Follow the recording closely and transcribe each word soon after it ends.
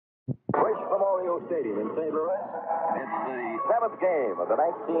Busch Memorial Stadium in St. Louis. It's the seventh game of the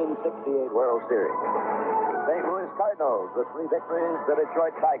 1968 World Series. The St. Louis Cardinals with 3 victories, the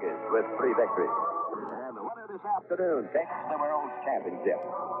Detroit Tigers with 3 victories. And the winner this afternoon takes the World Championship.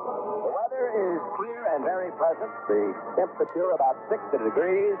 The weather is clear and very pleasant. The temperature about 60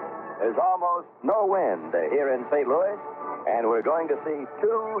 degrees. There's almost no wind here in St. Louis. And we're going to see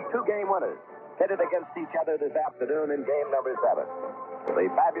two-game winners pitted against each other this afternoon in game number 7. The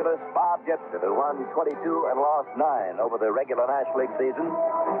fabulous Bob Gibson, who won 22 and lost 9 over the regular National League season,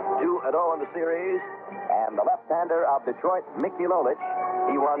 2-0 in the series, and the left-hander of Detroit, Mickey Lolich,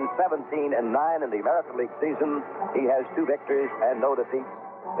 he won 17 and 9 in the American League season. He has 2 victories and no defeats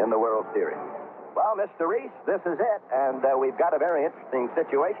in the World Series. Well, Mr. Reese, this is it, and we've got a very interesting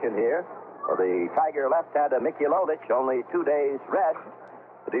situation here. For the Tiger left-hander, Mickey Lolich, only 2 days rest.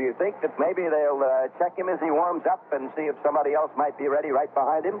 Do you think that maybe they'll check him as he warms up and see if somebody else might be ready right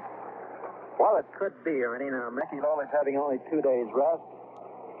behind him? Well, it could be, Ernie. Now, Mickey Lolich having only 2 days rest.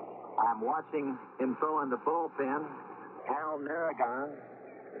 I'm watching him throw in the bullpen. Harold Narragon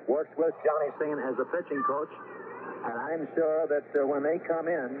works with Johnny Singh as a pitching coach. And I'm sure that when they come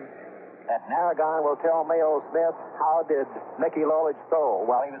in, that Narragon will tell Mayo Smith how did Mickey Lolich throw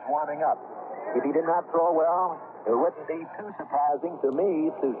while he was warming up. If he did not throw well, it wouldn't be too surprising to me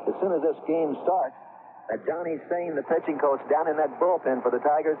as soon as this game starts that Johnny Singh, the pitching coach down in that bullpen for the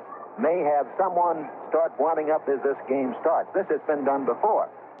Tigers, may have someone start warming up as this game starts. This has been done before.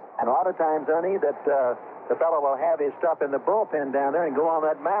 And a lot of times, Ernie, that the fellow will have his stuff in the bullpen down there and go on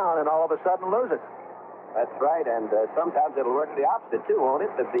that mound and all of a sudden lose it. That's right, and sometimes it'll work the opposite, too, won't it?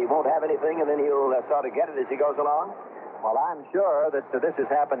 That he won't have anything, and then he'll sort of get it as he goes along? Well, I'm sure that this has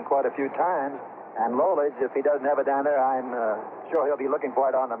happened quite a few times, and Lolich, if he doesn't have it down there, I'm sure he'll be looking for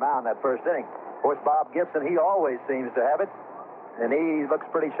it on the mound that first inning. Of course, Bob Gibson, he always seems to have it, and he looks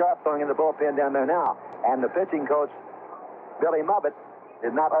pretty sharp throwing in the bullpen down there now. And the pitching coach, Billy Mubbit,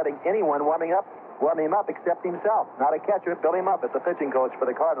 is not letting anyone warm him up except himself. Not a catcher, Billy Mubbit, the pitching coach for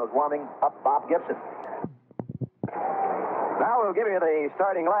the Cardinals, warming up Bob Gibson. Now we'll give you the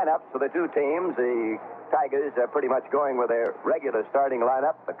starting lineups for the two teams. The Tigers are pretty much going with their regular starting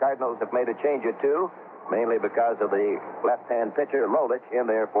lineup. The Cardinals have made a change or two, mainly because of the left-hand pitcher, Lolich, in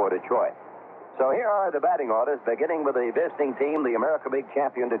there for Detroit. So here are the batting orders, beginning with the visiting team, the American League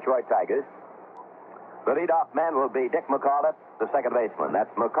champion Detroit Tigers. The leadoff man will be Dick McAuliffe, the second baseman.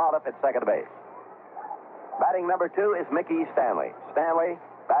 That's McAuliffe at second base. Batting number 2 is Mickey Stanley. Stanley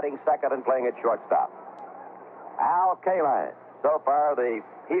batting second and playing at shortstop. Al Kaline, so far the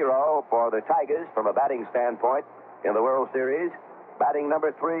hero for the Tigers from a batting standpoint in the World Series, batting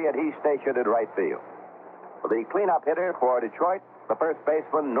number 3, and he's stationed at right field. The cleanup hitter for Detroit, the first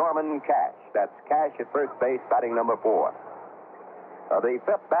baseman, Norman Cash. That's Cash at first base, batting number 4. The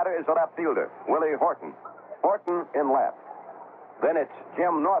fifth batter is the left fielder, Willie Horton. Horton in left. Then it's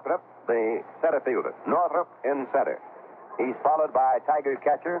Jim Northrup, the center fielder. Northrup in center. He's followed by Tiger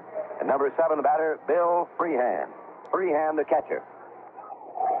catcher and number 7 batter, Bill Freehan. Freehan, the catcher.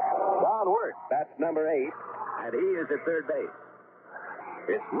 Don Wirt, that's number 8, and he is at third base.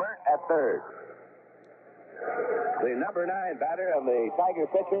 It's Wirt at third. The number 9 batter and the Tiger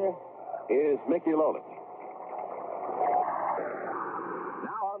pitcher is Mickey Lolich.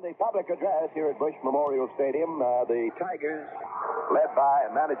 Now on the public address here at Busch Memorial Stadium, the Tigers, led by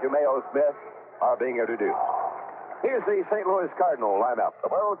manager Mayo Smith, are being introduced. Here's the St. Louis Cardinal lineup. The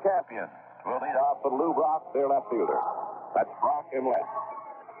world champions will lead off with Lou Brock, their left fielder. That's Brock in left.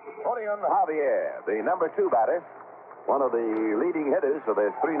 Julian Javier, the number 2 batter, one of the leading hitters with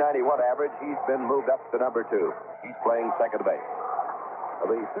a .391 average. He's been moved up to number 2. He's playing second base.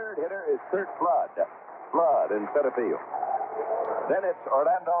 The third hitter is Kurt Flood. Flood in center field. Then it's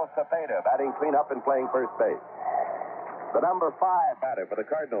Orlando Cepeda batting cleanup and playing first base. The number 5 batter for the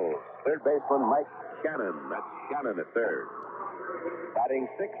Cardinals, third baseman Mike Shannon. That's Shannon at third. Batting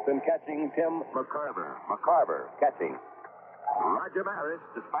sixth and catching, Tim McCarver. McCarver catching. Roger Maris,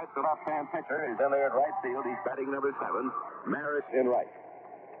 despite the left-hand pitcher, is in there at right field. He's batting number 7. Maris in right.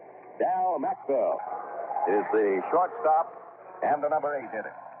 Dal Maxwell is the shortstop and the number 8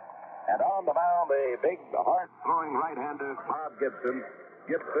 hitter. And on the mound, the big, hard-throwing right-hander, Bob Gibson.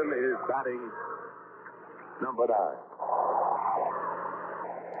 Gibson is batting number 9.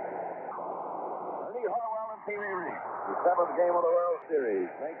 Ernie Harwell and Pee Wee Reese. The 7th game of the World Series,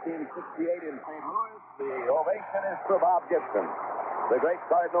 1968 in St. Louis. The ovation is for Bob Gibson, the great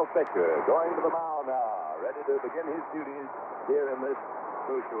Cardinal pitcher, going to the mound now, ready to begin his duties here in this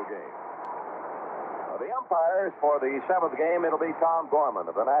crucial game. The umpires for the 7th game, it'll be Tom Gorman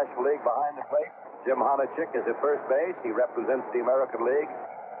of the National League behind the plate. Jim Honachik is at first base. He represents the American League.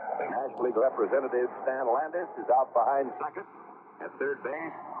 The National League representative, Stan Landis, is out behind second. At third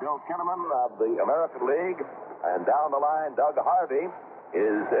base, Bill Kinnaman of the American League. And down the line, Doug Harvey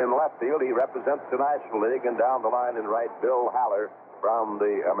is in left field. He represents the National League. And down the line in right, Bill Haller from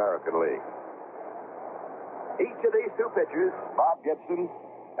the American League. Each of these two pitchers, Bob Gibson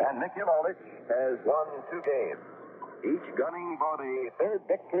and Mickey Lolich, has won 2 games, each gunning for the third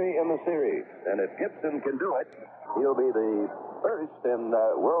victory in the series. And if Gibson can do it, he'll be the first in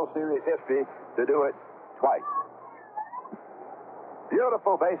World Series history to do it twice.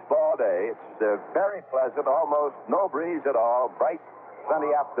 Beautiful baseball day. It's very pleasant, almost no breeze at all. Bright,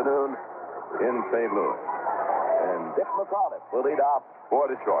 sunny afternoon in St. Louis. And Dick McAuliffe will lead off for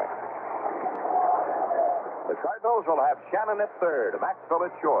Detroit. The Cardinals will have Shannon at third, Maxwell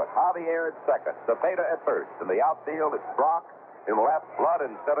at short, Javier at second, Cepeda at first. In the outfield, it's Brock in left, Flood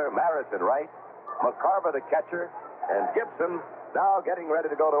in center, Maris in right, McCarver the catcher, and Gibson now getting ready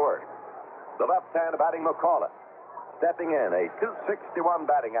to go to work. The left-hand batting McAuliffe, stepping in, a .261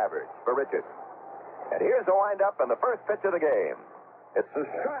 batting average for Richards. And here's the windup and the first pitch of the game. It's a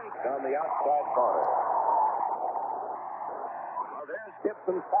strike on the outside corner. There's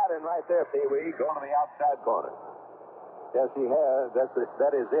Gibson's pattern right there, Pee-wee, going to the outside corner. Yes, he has.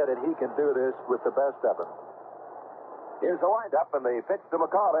 That is it, and he can do this with the best of them. Here's the windup and the pitch to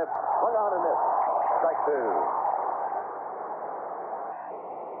McAuliffe. Swung on and missed. Strike 2.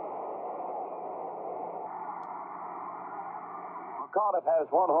 McAuliffe has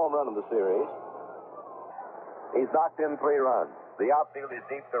 1 home run in the series. He's knocked in 3 runs. The outfield is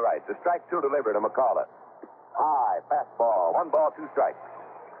deep to right. The strike 2 delivered to McAuliffe. High, fastball, 1 ball, 2 strikes.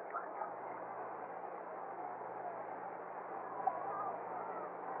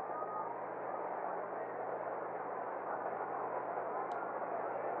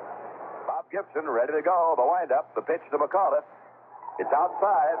 Bob Gibson ready to go. The windup, the pitch to McAuliffe. It's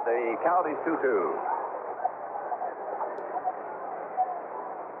outside. The count is 2-2.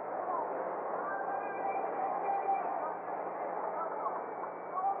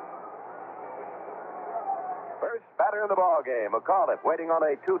 Batter in the ball game, McAuliffe waiting on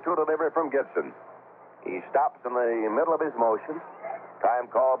a 2-2 delivery from Gibson. He stops in the middle of his motion. Time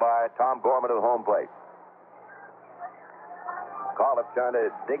called by Tom Gorman at home plate. McAuliffe trying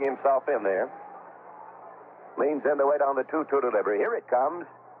to dig himself in there. Leans in to wait on the 2-2 delivery. Here it comes.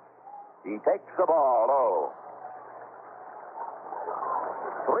 He takes the ball low.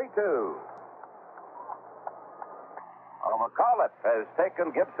 3-2. Well, McAuliffe has taken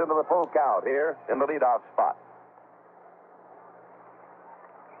Gibson to the full count here in the leadoff spot.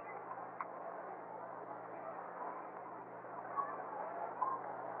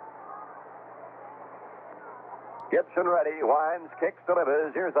 Gibson ready, winds, kicks,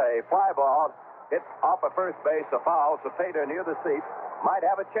 delivers. Here's a fly ball. Hit off at first base, a foul. Cepeda near the seat. Might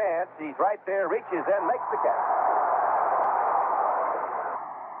have a chance. He's right there, reaches in, makes the catch.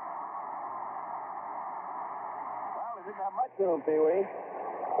 Well, he didn't have much room, Pee-wee.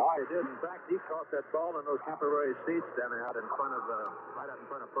 Oh, he did. In fact, he caught that ball in those temporary seats down out in front of, right out in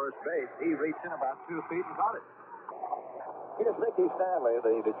front of first base. He reached in about 2 feet and caught it. Here's Mickey Stanley,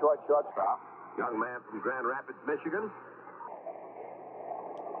 the Detroit shortstop. Young man from Grand Rapids, Michigan.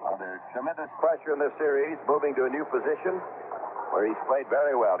 Under tremendous pressure in this series, moving to a new position where he's played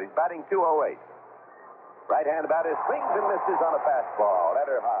very well. He's batting .208. Right-hand batter swings and misses on a fastball.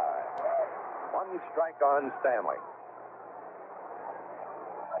 Header high. 1 strike on Stanley.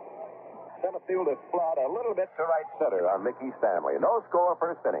 Center field is Flood a little bit to right center on Mickey Stanley. No score,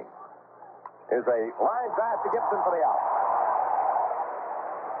 first inning. Here's a line drive to Gibson for the out.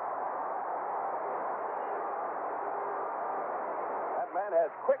 Has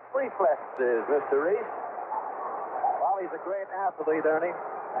quick reflexes, Mr. Reese. Well, he's a great athlete, Ernie.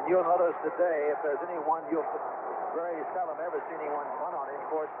 And you'll notice today, if there's anyone, you'll very seldom ever see anyone run on him. Of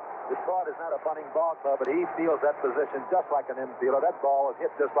course, Detroit is not a bunting ball club, but he feels that position just like an infielder. That ball was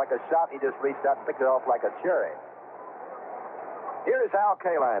hit just like a shot. He just reached out and picked it off like a cherry. Here's Al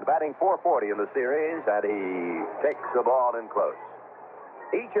Kaline batting .440 in the series, and he takes the ball in close.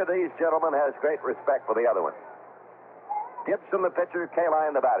 Each of these gentlemen has great respect for the other one. Gibson the pitcher,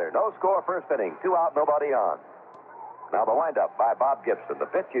 Kaline the batter. No score, first inning. 2 out, nobody on. Now the windup by Bob Gibson. The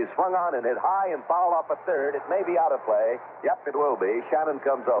pitch is swung on and hit high and fouled off at third. It may be out of play. Yep, it will be. Shannon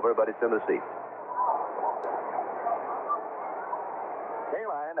comes over, but it's in the seats.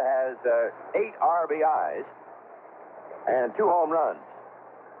 Kaline has 8 RBIs and 2 home runs.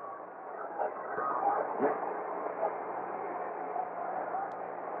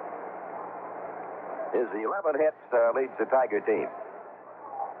 His 11 hits leads the Tiger team.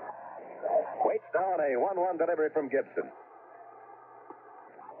 Waits down a 1-1 delivery from Gibson.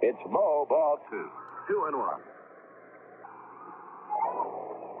 It's Mo, ball 2. 2-1.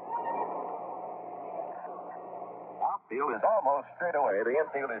 Outfield is almost straight away. The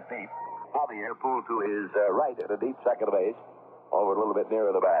infield is deep. Javier pulled to his right at a deep second base. Over a little bit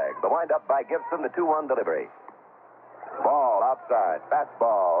nearer the bag. The windup by Gibson, the 2-1 delivery. Ball outside.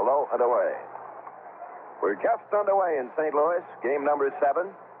 Fastball low and away. We're just underway in St. Louis. Game number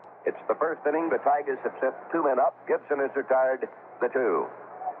 7. It's the first inning. The Tigers have sent 2 men up. Gibson has retired the 2.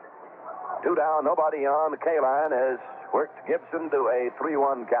 2 down, nobody on. The K-line has worked Gibson to a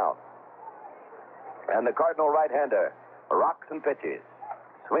 3-1 count. And the Cardinal right-hander rocks and pitches.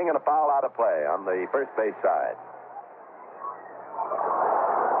 Swing and a foul out of play on the first base side.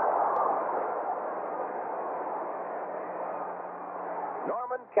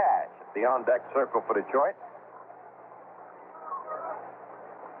 Norman Cash at the on-deck circle for Detroit.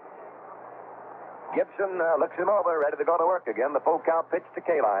 Gibson looks him over, ready to go to work again. The full count pitch to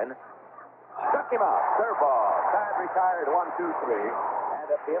K-line. Struck him out. Curveball. Time retired. 1-2-3. And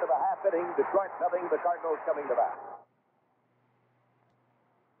at the end of the half inning, Detroit nothing. The Cardinals coming to bat.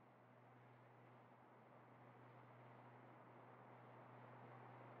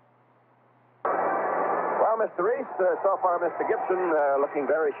 Well, Mr. Reese, so far Mr. Gibson looking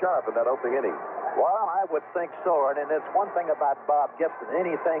very sharp in that opening inning. Well, I would think so, and it's one thing about Bob Gibson.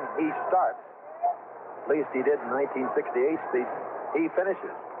 Anything he starts, at least he did in 1968 season, he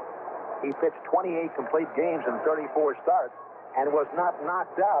finishes. He pitched 28 complete games in 34 starts and was not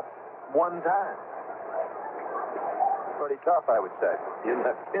knocked out one time. Pretty tough, I would say. You're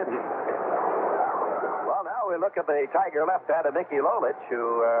not kidding. Well, now we look at the Tiger left-hander, Mickey Lolich,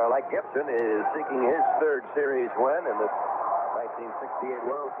 who, like Gibson, is seeking his 3rd series win in this 1968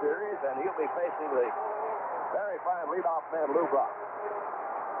 World Series, and he'll be facing the very fine leadoff man, Lou Brock.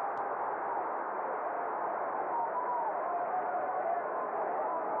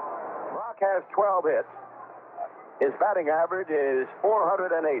 Brock has 12 hits. His batting average is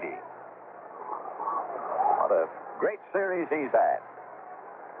 480. What a great series he's had.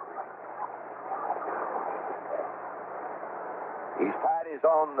 He's tied his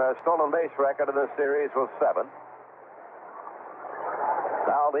own stolen base record in this series with 7.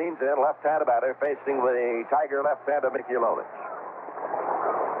 Now leans in, left-handed batter, facing the Tiger left-hander, Mickey Lolich.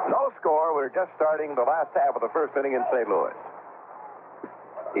 No score. We're just starting the last half of the first inning in St. Louis.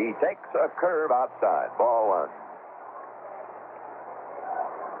 He takes a curve outside. Ball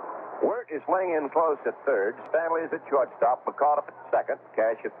 1. Wirt is laying in close at 3rd. Stanley is at shortstop. McAuliffe at 2nd.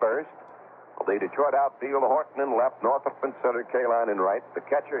 Cash at 1st. The Detroit outfield, Horton in left, Northup in center, K-line in right. The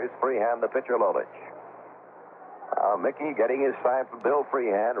catcher is Freehand, the pitcher Lolich. Mickey getting his sign from Bill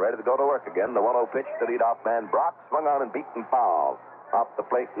Freehand, ready to go to work again. The 1-0 pitch to leadoff man Brock, swung on and beaten foul off the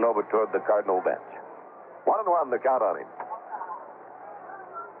plate and over toward the Cardinal bench. 1-1 the count on him.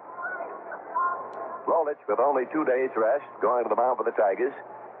 Lolich with only 2 days rest, going to the mound for the Tigers.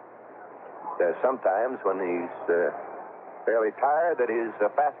 There's sometimes when he's fairly tired that his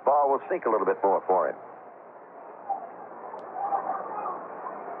fastball will sink a little bit more for him.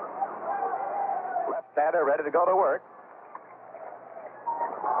 Left-hander ready to go to work.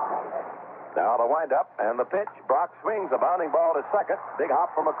 Now the windup and the pitch. Brock swings a bounding ball to 2nd. Big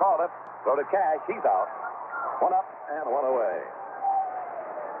hop from McAuliffe. Go to Cash. He's out. 1 up and 1 away.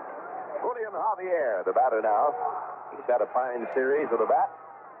 Julian Javier, the batter now. He's had a fine series with the bat.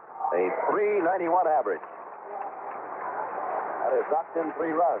 A .391 average. That has knocked in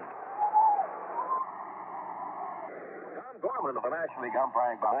 3 runs. Tom Gorman of the National League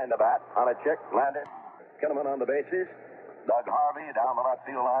umpiring behind the bat. On a check, Landis, Kinnaman on the bases. Doug Harvey down the left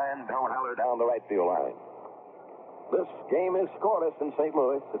field line. Bill Haller down the right field line. This game is scoreless in St.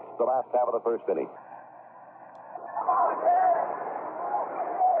 Louis. It's the last half of the first inning.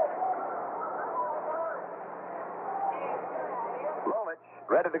 Lolich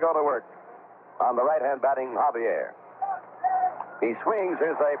ready to go to work. On the right hand batting, Javier. He swings.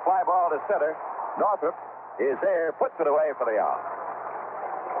 Here's a fly ball to center. Northup is there, puts it away for the out.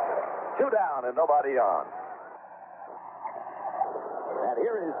 2 down and nobody on. And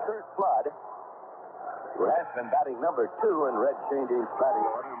here is Kurt Flood, who has been batting number 2 in Red changing batting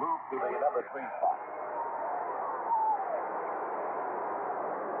order, moved to the number 3 spot.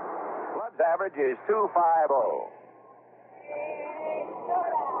 Flood's average is .250.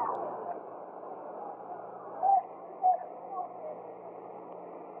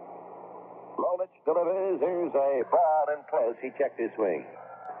 Lolich delivers. Here's a ball in close. He checked his swing.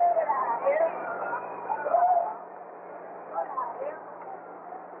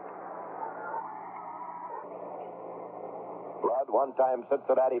 Flood, one-time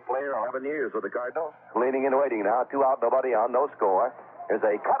Cincinnati player, 11 years with the Cardinals. Leaning and waiting now. 2 out, nobody on, no score. Here's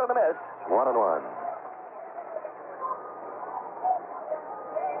a cut and a miss. 1-1.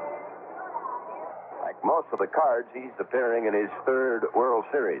 Like most of the Cards, he's appearing in his third World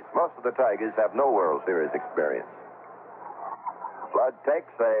Series. Most of the Tigers have no World Series experience. Flood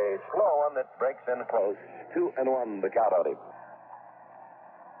takes a slow one that breaks in close. 2-1 the count on him.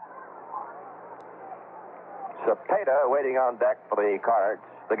 Cepeda waiting on deck for the Cards.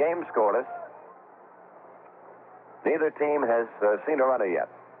 The game scoreless. Neither team has seen a runner yet.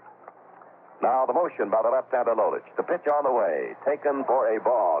 Now the motion by the left-hander Lolich. The pitch on the way. Taken for a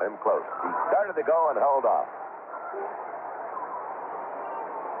ball in close. He started to go and held off.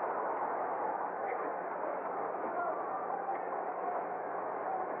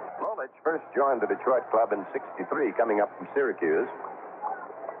 Lolich first joined the Detroit club in '63, coming up from Syracuse.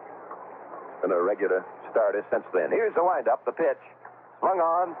 Been a regular starter since then. Here's the windup, the pitch. Swung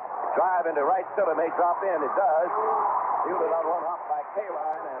on. Drive into right center, may drop in. It does. Fielded on one hop by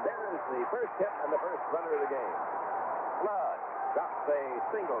K-Line, and there's the first hit and the first runner of the game. Flood drops a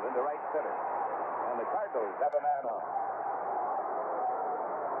single into right center, and the Cardinals have a man on.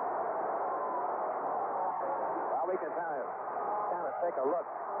 Well, we can kind of take a look,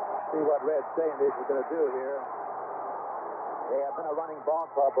 see what Red Sanders is going to do here. They have been a running ball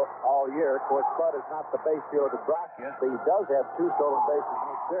club all year. Of course, Flood is not the base fielder broadcast, but he does have 2 stolen bases in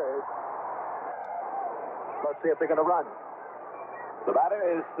this series. Let's see if they're going to run. The batter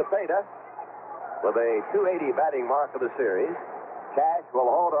is Cepeda with a .280 batting mark of the series. Cash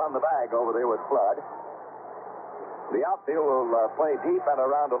will hold on the bag over there with Flood. The outfield will play deep and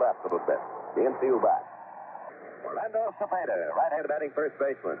around the left a little bit. The infield back. Orlando Cepeda, right-handed batting first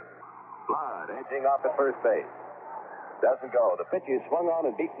baseman. Flood edging off at first base. Doesn't go. The pitch is swung on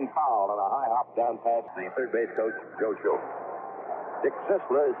and beaten foul on a high hop down past the third base coach, Joe Schultz. Dick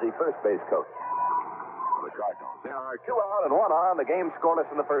Sisler is the first base coach of the Cardinals. There are 2 out and 1 on. The game scoreless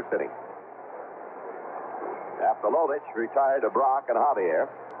in the first inning. After Lolich retired to Brock and Javier,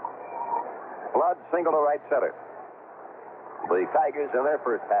 Flood single to right center. The Tigers in their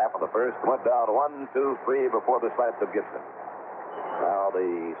first half of the first went down 1, 2, 3 before the slants of Gibson. Now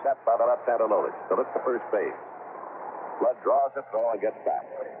the set by the left-hander Lolich to look to first base. Flood draws it, throw, and gets back.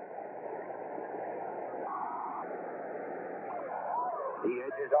 He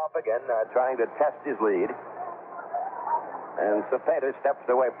edges off again, trying to test his lead. And Cepeda steps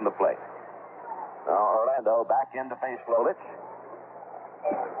away from the plate. Now Orlando back in to face Lolich.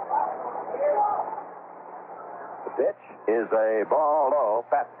 The pitch is a ball low,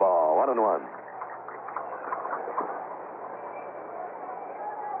 fastball, 1-1.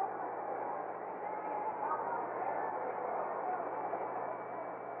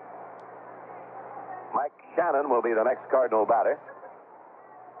 Mike Shannon will be the next Cardinal batter.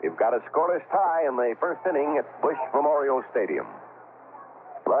 We've got a scoreless tie in the first inning at Busch Memorial Stadium.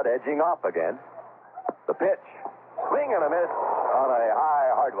 Flood edging off again. The pitch, swing and a miss on a high,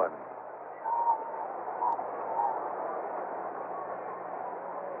 hard one.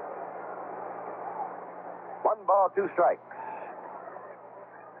 One ball, 2 strikes.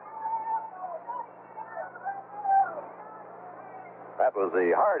 That was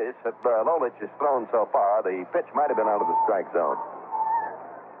the hardest that Lolich has thrown so far. The pitch might have been out of the strike zone.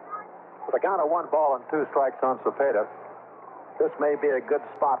 With a count of 1 ball and 2 strikes on Cepeda, this may be a good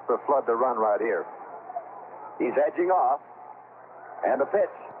spot for Flood to run right here. He's edging off, and the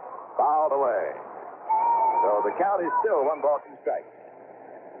pitch fouled away. So the count is still 1 ball, 2 strikes.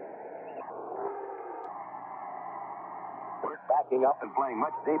 We're backing up and playing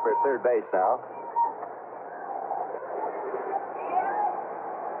much deeper at third base now.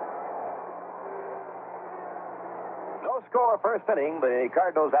 No score first inning. The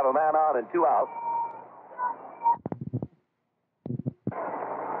Cardinals have a man on and 2 out.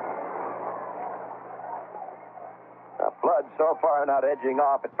 Flood so far not edging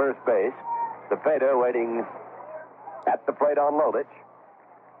off at first base. Cepeda waiting at the plate on Lolich.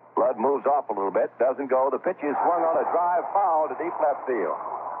 Flood moves off a little bit, doesn't go. The pitch is swung on a drive foul to deep left field.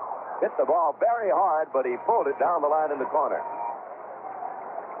 Hit the ball very hard, but he pulled it down the line in the corner.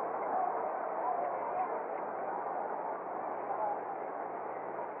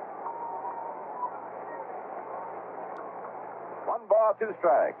 One ball, 2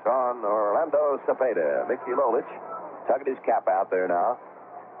 strikes on Orlando Cepeda. Mickey Lolich tugged his cap out there now.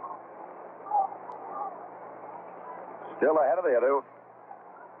 Still ahead of the other.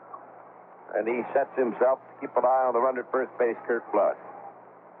 And he sets himself to keep an eye on the runner at first base, Kurt Flood.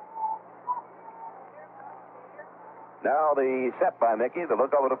 Now the set by Mickey. The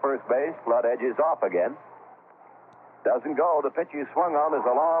look over to first base. Flood edges off again. Doesn't go. The pitch he swung on is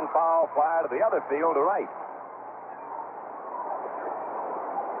a long foul fly to the other field to right.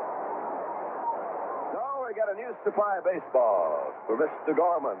 we got a new supply of baseball for Mr.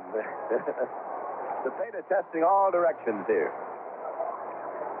 Gorman. Cepeda testing all directions here.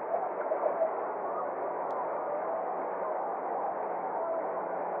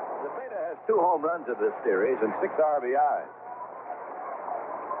 Cepeda has 2 home runs in this series and 6 RBIs.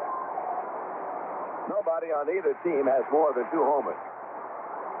 Nobody on either team has more than 2 homers.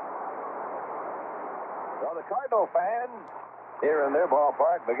 So the Cardinal fans here in their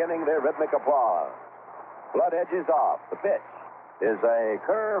ballpark beginning their rhythmic applause. Flood edges off. The pitch is a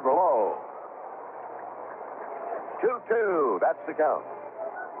curve low. 2-2. That's the count.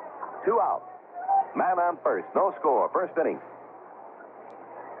 2 out. Man on first. No score. First inning.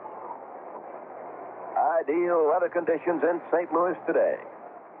 Ideal weather conditions in St. Louis today.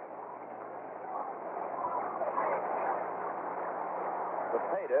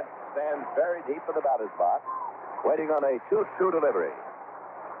 Cepeda stands very deep in the batter's box, waiting on a 2-2 delivery.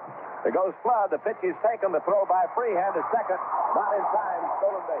 There goes Flood. The pitch is taken. The throw by Freehand to second. Not in time.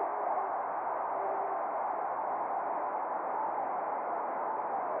 Stolen base.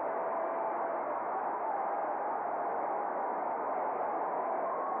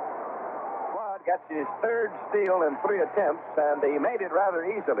 Flood gets his 3rd steal in 3 attempts, and he made it rather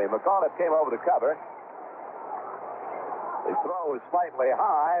easily. McAuliffe came over to cover. The throw was slightly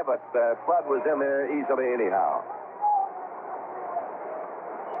high, but Flood was in there easily anyhow.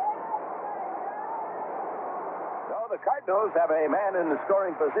 The Cardinals have a man in the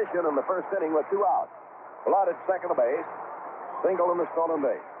scoring position in the first inning with 2 outs. Flood at second base, single in the stolen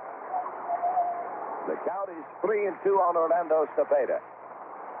base. The count is 3-2 on Orlando Cepeda.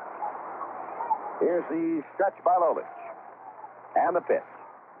 Here's the stretch by Lolich. And the pitch.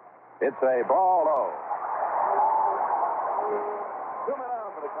 It's a ball low. 2 men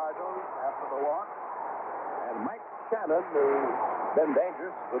out for the Cardinals after the walk. And Mike Shannon, who's been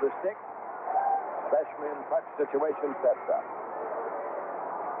dangerous with a stick, especially in clutch situations, steps up.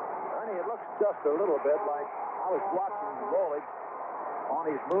 Ernie, it looks just a little bit like I was watching Lolich on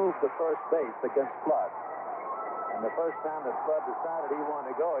his move to first base against Flood. And the first time that Flood decided he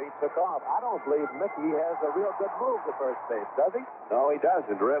wanted to go, he took off. I don't believe Mickey has a real good move to first base, does he? No, he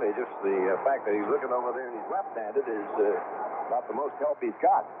doesn't, really. Just the fact that he's looking over there and he's left-handed is about the most help he's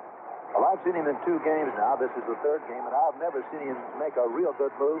got. Well, I've seen him in 2 games now. This is the 3rd game, and I've never seen him make a real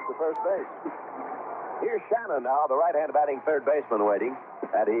good move to first base. Here's Shannon now, the right-hand batting third baseman waiting,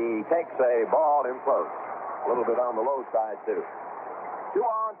 and he takes a ball in close. A little bit on the low side, too. 2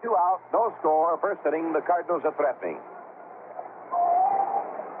 on, 2 out, no score. First inning, the Cardinals are threatening.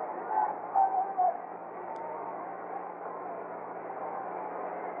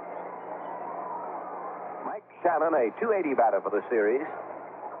 Mike Shannon, a .280 batter for the series.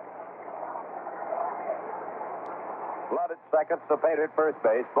 Flood at second, Cepeda at first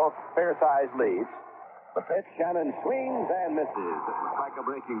base, both fair-sized leads. The pitch, Shannon swings and misses. It looks like a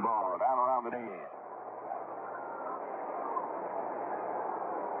breaking ball down around the knees.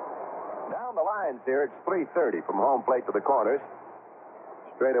 Down the lines here, it's 330 from home plate to the corners.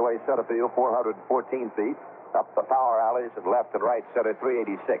 Straightaway center field, 414 feet. Up the power alleys and left and right center,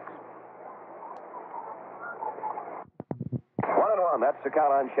 386. 1-1, that's the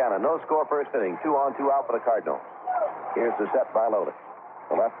count on Shannon. No score first inning. 2 on, 2 out for the Cardinals. Here's the set by Lolich.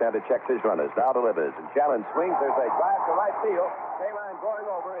 The left-hander checks his runners. Now delivers. And Shannon swings. There's a drive to right field. K-line going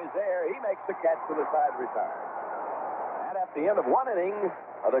over is there. He makes the catch to the side, retires. And at the end of 1 inning,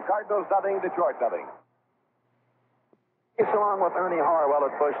 the Cardinals nothing, Detroit nothing. It's along with Ernie Harwell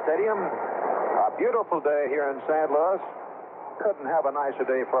at Busch Stadium. A beautiful day here in St. Louis. Couldn't have a nicer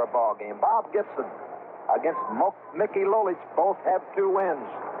day for a ball game. Bob Gibson against Mickey Lolich both have 2 wins.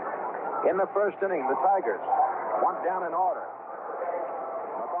 In the first inning, the Tigers went down in order.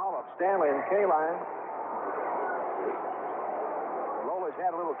 Stanley and K-line. Lolich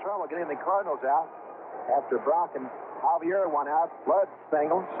had a little trouble getting the Cardinals out after Brock and Javier went out. Flood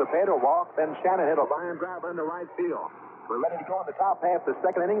single, Cepeda walked, then Shannon hit a line driver into right field. We're ready to go in the top half of the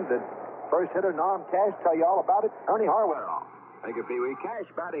second inning. The first hitter, Norm Cash, tell you all about it. Ernie Harwell. Thank you, Pee Wee. Cash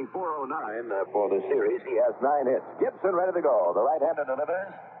batting .409 for the series. He has 9 hits. Gibson ready to go. The right-hander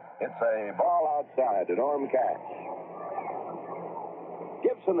delivers. It's a ball outside to Norm Cash.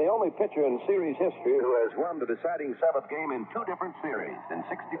 Gibson, the only pitcher in series history who has won the deciding 7th game in 2 different series, in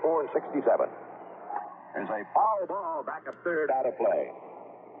 64 and 67. There's a foul ball back at third out of play.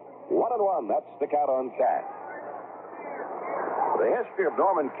 1-1, that's the count on Cash. The history of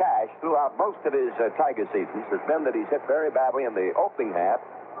Norman Cash throughout most of his Tiger seasons has been that he's hit very badly in the opening half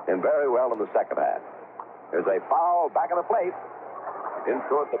and very well in the second half. There's a foul back of the plate in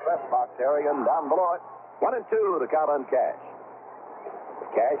toward the press box area and down below it. 1-2, the count on Cash.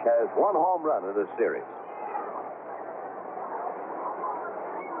 Cash has 1 home run in this series.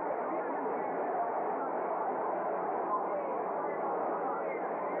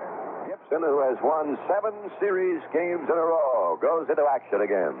 Gibson, who has won 7 series games in a row, goes into action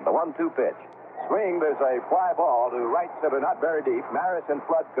again. The 1-2 pitch. Swing, there's a fly ball to right center, not very deep. Maris and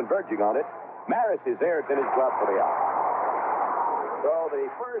Flood converging on it. Maris is there. It's in his glove for the out. So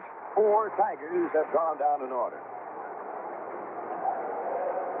the first 4 Tigers have gone down in order.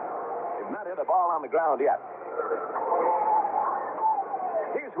 They've not hit a ball on the ground yet.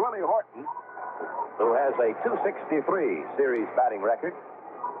 Here's Willie Horton, who has a .263 series batting record.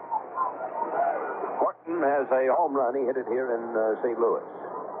 Horton has a home run. He hit it here in St. Louis.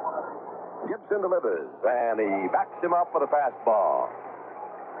 Gibson delivers, and he backs him up with a fastball.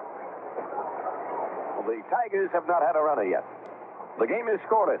 Well, the Tigers have not had a runner yet. The game is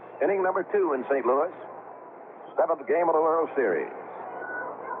scoreless. Inning number 2 in St. Louis. 7th game of the World Series.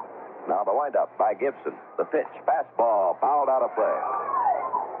 Now the windup by Gibson. The pitch, fastball, fouled out of play.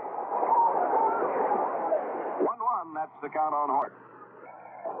 1-1, that's the count on Horton.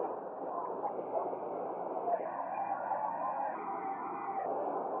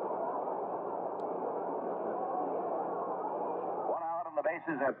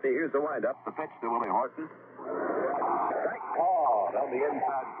 Bases empty. Here's the windup. The pitch to Willie Horton. Strike called on the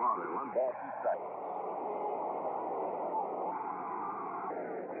inside corner. 1 ball, 2 strikes.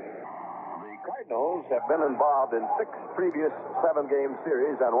 The Cardinals have been involved in 6 previous 7-game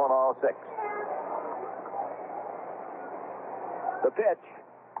series and won all 6. The pitch.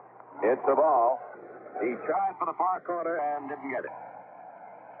 It's the ball. He tried for the far corner and didn't get it.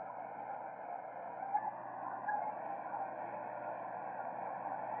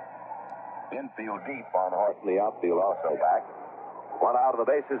 Infield deep on Horton. The outfield also back. 1 out of the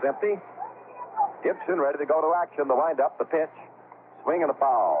bases empty. Gibson ready to go to action. The windup, the pitch. Swing and a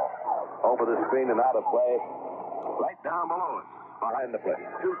foul. Over the screen and out of play. Right down below us. Behind the plate.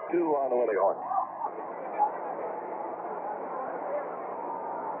 2-2 on Willie Horton.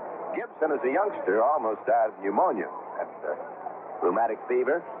 Gibson, as a youngster, almost died of pneumonia. That's rheumatic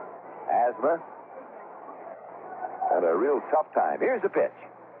fever, asthma, and a real tough time. Here's the pitch.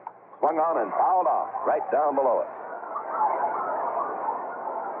 Swung on and fouled off right down below it.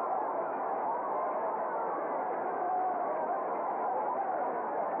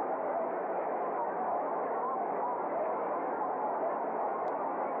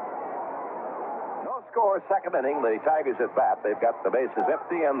 No score, 2nd inning. The Tigers at bat. They've got the bases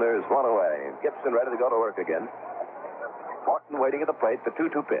empty and there's 1 away. Gibson ready to go to work again. Horton waiting at the plate. The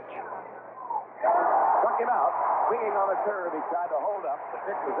 2-2 pitch. Struck him out. Swinging on a curve, he tried to hold up. The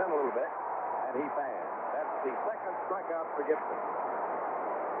pitch was in a little bit, and he fanned. That's the 2nd strikeout for Gibson.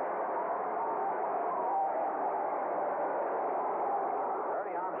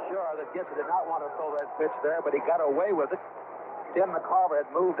 Ernie, I'm sure that Gibson did not want to throw that pitch there, but he got away with it. Tim McCarver had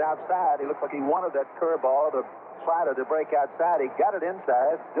moved outside. He looked like he wanted that curveball, the slider, to break outside. He got it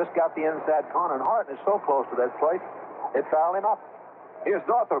inside, just got the inside corner, and Horton is so close to that plate, it fouled him up. Here's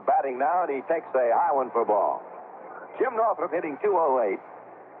Northrop batting now, and he takes a high one for ball. Jim Northrop hitting .208.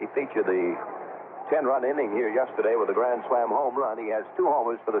 He featured the 10-run inning here yesterday with a grand slam home run. He has 2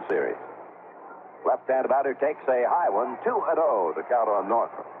 homers for the series. Left-hand batter takes a high one, 2-0 to count on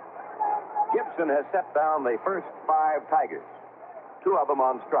Northrop. Gibson has set down the first 5 Tigers. 2 of them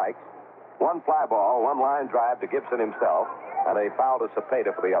on strikes. 1 fly ball, 1 line drive to Gibson himself, and a foul to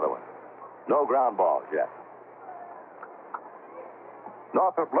Cepeda for the other one. No ground balls yet.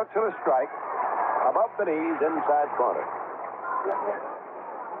 Northrop looks at a strike. Above the knees, inside corner.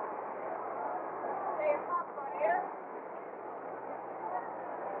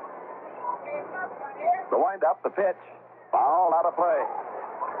 The windup, the pitch. Foul out of play.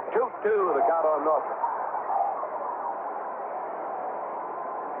 2-2 the count on Northrop.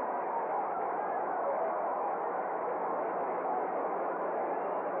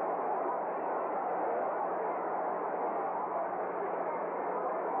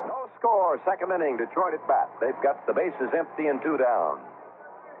 Score, 2nd inning, Detroit at bat. They've got the bases empty and 2 down.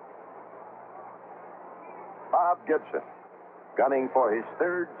 Bob Gibson, gunning for his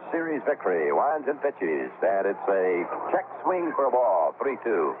 3rd series victory, winds and pitches, and it's a check swing for a ball,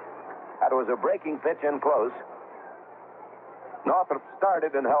 3-2. That was a breaking pitch in close. Northrop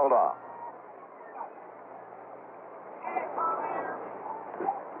started and held off.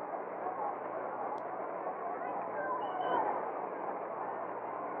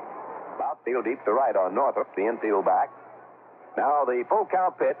 Outfield deep to right on Northrop, the infield back. Now the full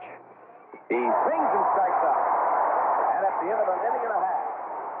count pitch. He swings and strikes out. And at the end of an inning and a half,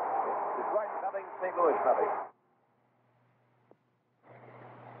 it's Detroit nothing, St. Louis nothing.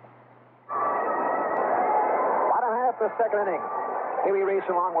 1.5 the 2nd inning. Huey Reese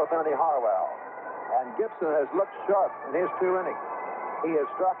along with Ernie Harwell. And Gibson has looked sharp in his 2 innings. He has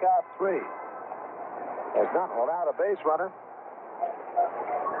struck out 3. Has gotten without a base runner.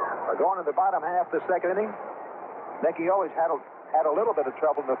 We're going to the bottom half of the second inning. Mickey always had a little bit of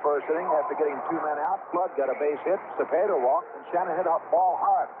trouble in the first inning after getting 2 men out. Flood got a base hit. Cepeda walked, and Shannon hit a ball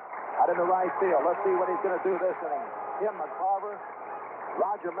hard out into right field. Let's see what he's going to do this inning. Tim McCarver,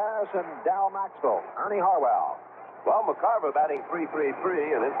 Roger Maris, and Dal Maxwell. Ernie Harwell. Well, McCarver batting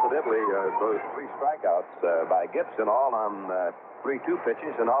 .333, and incidentally, those 3 strikeouts by Gibson, all on 3-2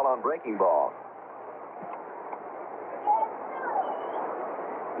 pitches and all on breaking balls.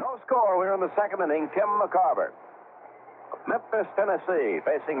 No score. We're in the second inning. Tim McCarver. Memphis, Tennessee,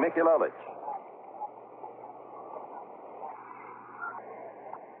 facing Mickey Lolich.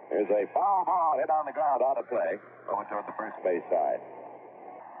 There's a foul ball hit on the ground out of play over toward the first base side.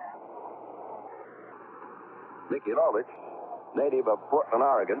 Mickey Lolich, native of Portland,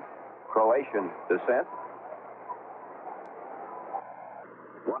 Oregon, Croatian descent.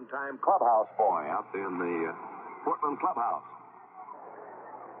 One-time clubhouse boy out there in the Portland clubhouse.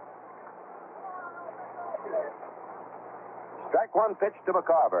 Strike 1 pitch to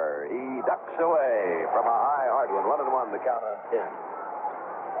McCarver. He ducks away from a high hard one. 1-1 the count on 10.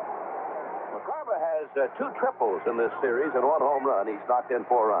 McCarver has 2 triples in this series and 1 home run. He's knocked in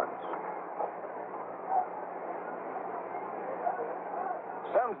 4 runs.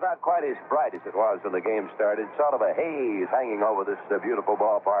 Sun's not quite as bright as it was when the game started. Sort of a haze hanging over this beautiful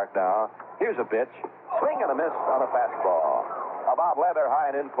ballpark now. Here's a pitch. Swing and a miss on a fastball. About leather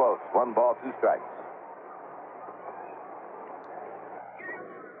high and in close. 1 ball, 2 strikes.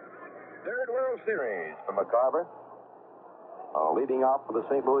 Third World Series for McCarver. Leading off for the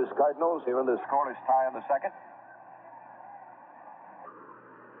St. Louis Cardinals here in the scoreless tie in the second.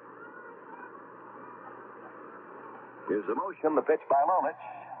 Here's the motion, the pitch by Lolich.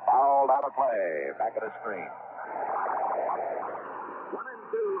 Fouled out of play. Back of the screen.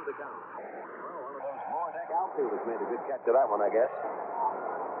 1-2 the count. Well, one of those more deck outfielders made a good catch of that one, I guess.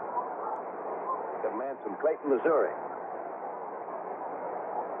 Good man from Clayton, Missouri.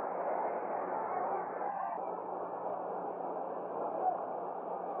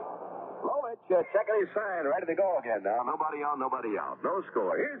 Checking his sign, ready to go again now. Nobody on, nobody out. No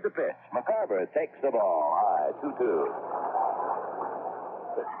score. Here's the pitch. McCarver takes the ball. High, 2-2.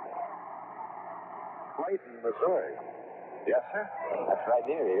 Clayton, Missouri. Yes, sir. That's right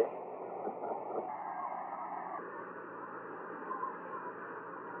near here.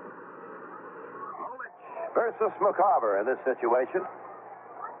 Versus McCarver in this situation.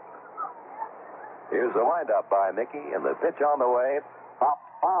 Here's the windup by Mickey, and the pitch on the way. Pop.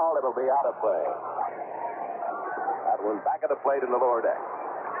 Foul, it'll be out of play. That one back of the plate in the lower deck.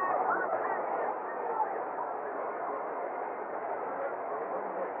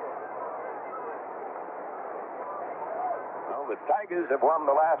 Well, the Tigers have won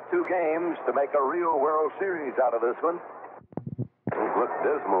the last 2 games to make a real World Series out of this one. It looked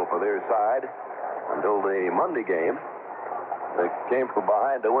dismal for their side until the Monday game. They came from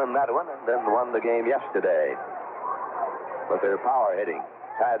behind to win that one and then won the game yesterday. But their power hitting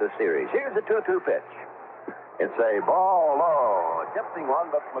tie the series. Here's a 2-2 pitch. It's a ball low. A tempting one,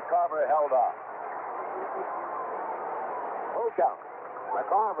 but McCarver held off. Full count.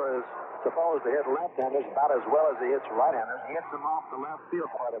 McCarver is supposed to hit left-handers about as well as he hits right-handers. He hits them off the left field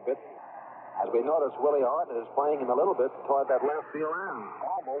quite a bit. As we notice, Willie Horton is playing him a little bit toward that left field end.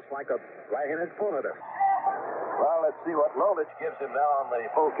 Almost like a right-handed pull-hitter. Well, let's see what Lolich gives him now on the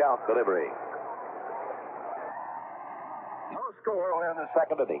full count delivery. No score. We're in the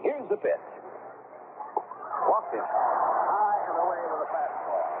second inning. Here's the pitch. Walked him. High and away with a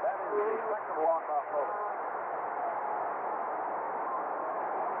fastball. That is the second walk-off Lolich.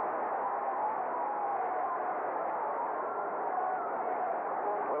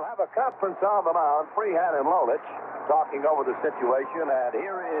 We'll have a conference on the mound. Freehan and Lolich talking over the situation, and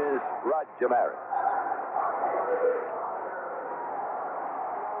here is Roger Maris.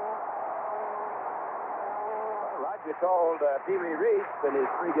 Roger told Pee Wee Reese in his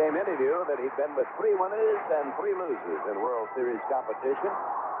pregame interview that he'd been with 3 winners and 3 losers in World Series competition.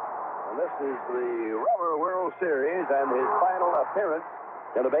 And this is the rubber World Series and his final appearance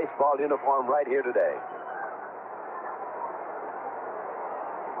in a baseball uniform right here today.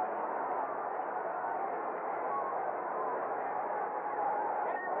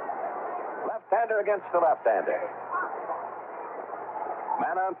 Left-hander against the left-hander.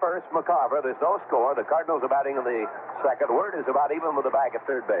 Man on first, McCarver. There's no score. The Cardinals are batting in the second. Word is about even with the bag at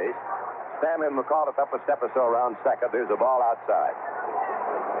third base. Stanley and McAuliffe up a step or so around second. There's a ball outside.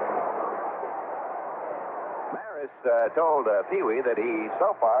 Maris told Pee Wee that he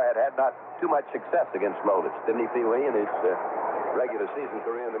so far had not too much success against Lolich. Didn't he, Pee Wee, in his regular season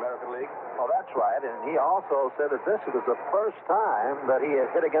career in the American League. Oh, that's right. And he also said that this was the first time that he had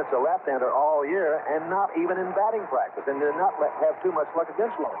hit against a left-hander all year and not even in batting practice, and did not have too much luck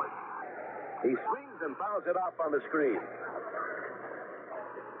against Lolich. He swings and fouls it off on the screen.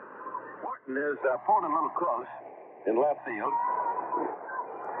 Morton is pulled a little close in left field.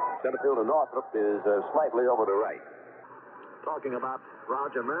 Center fielder Northrop is slightly over to right. Talking about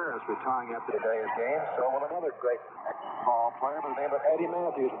Roger Maris retiring after today's game, so will another great ball player by the name of Eddie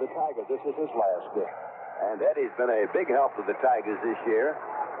Matthews of the Tigers. This is his last game. And Eddie's been a big help to the Tigers this year.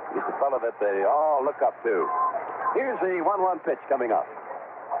 He's the fellow that they all look up to. Here's the 1-1 pitch coming up.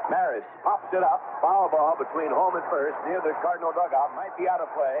 Maris pops it up. Foul ball between home and first near the Cardinal dugout. Might be out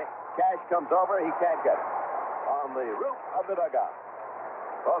of play. Cash comes over. He can't get it. On the roof of the dugout.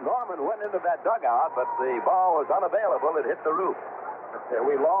 Well, Norman went into that dugout, but the ball was unavailable. It hit the roof.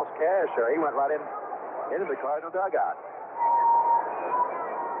 We lost Cash, sir. He went right into the Cardinal dugout.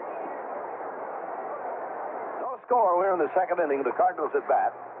 No score. We're in the second inning. The Cardinals at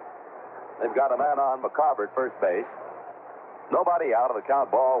bat. They've got a man on, McCarver at first base. Nobody out of the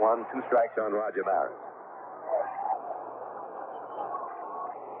count. Ball one. 2 strikes on Roger Maris.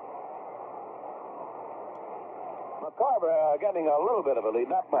 McCarver getting a little bit of a lead.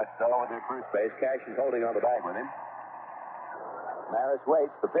 Not much, though, with their first base. Cash is holding on the bag with him. Maris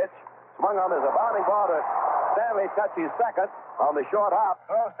waits. The pitch. Swung on as a bounding ball to Stanley. Touches second. On the short hop.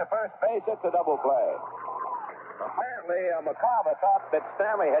 Throws to first base. It's a double play. Apparently, McCarver thought that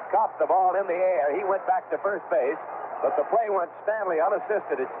Stanley had caught the ball in the air. He went back to first base. But the play went Stanley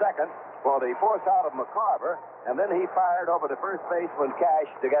unassisted at second for the force out of McCarver. And then he fired over to first baseman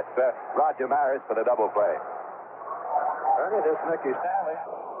Cash to get Roger Maris for the double play. Ernie, this Mickey Stanley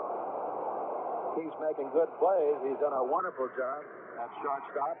keeps making good plays. He's done a wonderful job at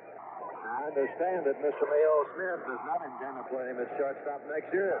shortstop. I understand that Mr. Mayo Smith does not intend to play him at shortstop next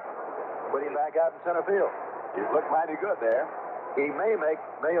year. Put him back out in center field. He's looked mighty good there. He may make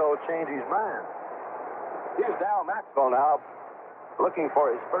Mayo change his mind. Here's Dal Maxwell now, looking for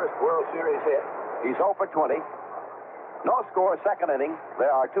his first World Series hit. He's 0 for 20. No score, second inning.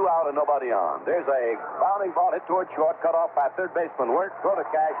 There are 2 out and nobody on. There's a bounding ball hit toward short, cut off by third baseman Wirt. Throw to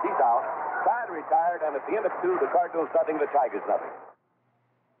Cash, he's out. Side retired, and at the end of 2, the Cardinals nothing, the Tigers nothing.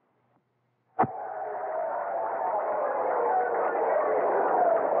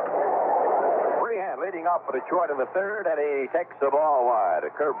 Leading off for Detroit in the third, and he takes the ball wide.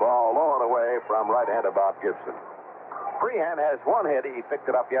 A curveball low and away from right-hander Bob Gibson. Freehan has 1 hit. He picked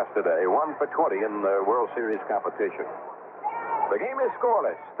it up yesterday. 1 for 20 in the World Series competition. The game is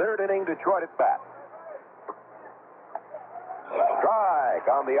scoreless. Third inning, Detroit at bat. Strike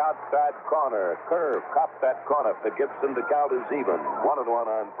on the outside corner. Curve copped that corner for Gibson. The count is even. 1-1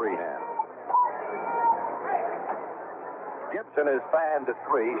 on Freehan. Gibson is fanned at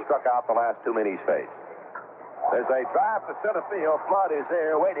 3. Struck out the last 2 men he's faced. There's a drive to center field. Flood is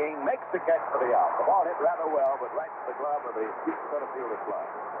there waiting. Makes the catch for the out. The ball hit rather well, but right to the glove of the center fielder Flood.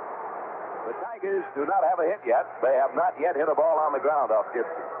 The Tigers do not have a hit yet. They have not yet hit a ball on the ground off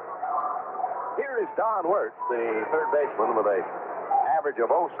Gibson. Here is Don Wirt, the third baseman, with an average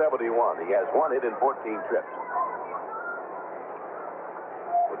of 0.71. He has 1 hit in 14 trips.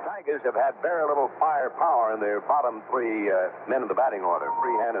 The Tigers have had very little firepower in their bottom 3 men in the batting order.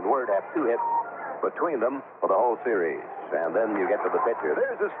 Freehan and Wirt have 2 hits between them for the whole series. And then you get to the pitcher.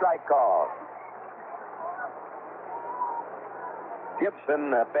 There's a strike call.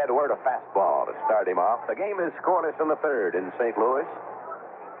 Gibson fed Wirt a fastball to start him off. The game is scoreless in the third in St. Louis.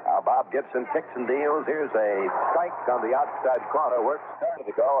 Bob Gibson kicks and deals. Here's a strike on the outside corner. Wirt started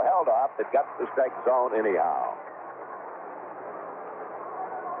to go, held off. It got to the strike zone anyhow.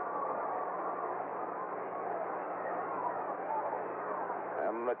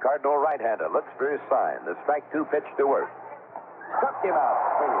 The Cardinal right-hander looks for his sign. The strike 2 pitch to Wirt. Struck him out.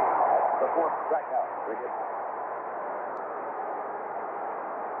 The 4th strikeout for Gibson.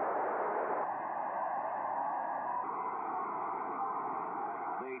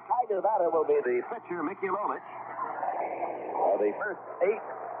 The Tiger batter will be the pitcher, Mickey Lolich. The first 8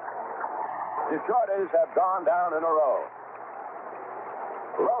 Detroiters have gone down in a row.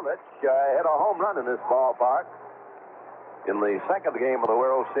 Lolich hit a home run in this ballpark. In the second game of the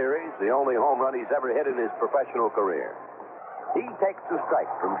World Series, the only home run he's ever hit in his professional career. He takes the strike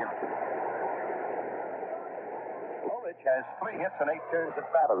from Gibson. Lolich has 3 hits and 8 turns at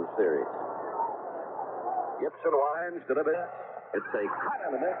bat of the series. Gibson winds, delivers. It's a cut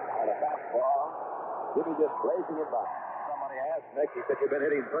in the miss on a fastball. Jimmy just blazing it by. Somebody asked Nick, he said, you've been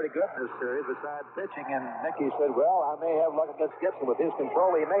hitting pretty good in this series besides pitching. And Nicky said, well, I may have luck against Gibson. With his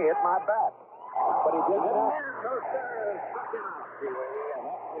control, he may hit my bat. But he did not. No, sir. Struck him out, Pee-wee, and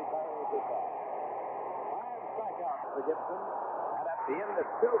that retires his side. 5 strikeouts for Gibson. And at the end of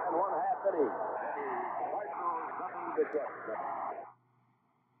 2 1/2 innings, the Cardinals nothing to Detroit.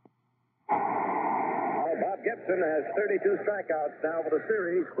 Bob Gibson has 32 strikeouts now for the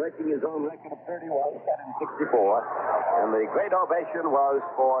series, breaking his own record of 31, set in 64. And the great ovation was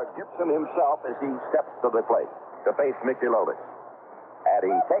for Gibson himself as he steps to the plate to face Mickey Lotus. And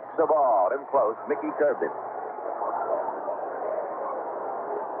he takes the ball in close. Mickey curved it.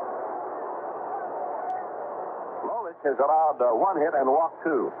 Lotus has allowed 1 hit and walked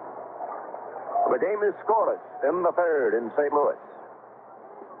 2. The game is scoreless in the 3rd in St. Louis.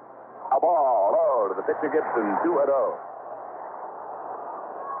 A ball low to the pitcher Gibson, 2-0.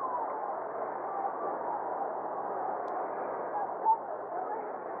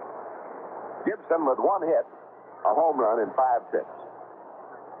 Gibson with 1 hit, a home run in 5-6.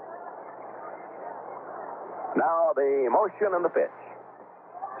 Now the motion and the pitch.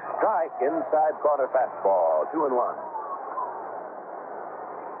 Strike, inside corner fastball, 2-1.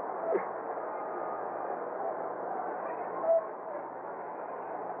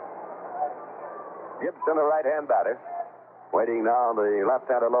 Gibson, a right-hand batter. Waiting now, the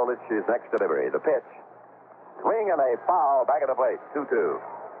left-hander Lolich is next delivery. The pitch. Swing and a foul back at the plate, 2-2.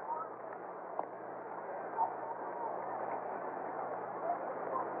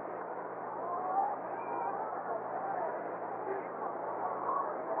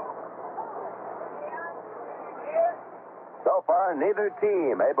 So far, neither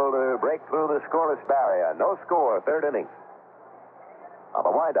team able to break through the scoreless barrier. No score, 3rd inning. On the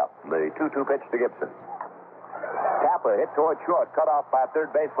windup, the 2-2 pitch to Gibson. Tapper hit toward short, cut off by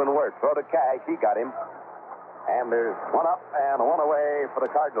third baseman Wirt. Throw to Cash, he got him. And there's 1 up and 1 away for the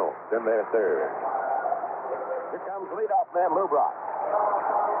Cardinals in their 3rd. Here comes leadoff man Lou Brock.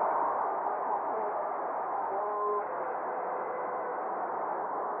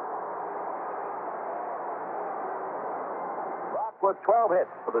 Brock with 12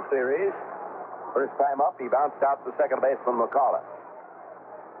 hits for the series. First time up, he bounced out to second baseman McCullough.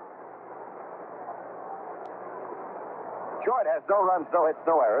 Detroit has no runs, no hits,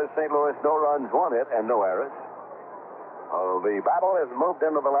 no errors. St. Louis, no runs, 1 hit, and no errors. The battle has moved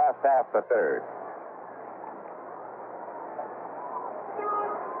into the last half, the 3rd.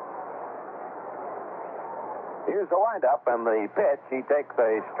 Here's the windup and the pitch. He takes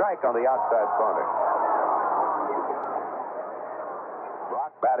a strike on the outside corner.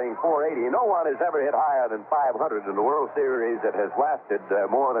 Brock batting .480. No one has ever hit higher than 500 in the World Series that has lasted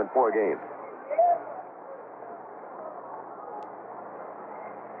more than 4 games.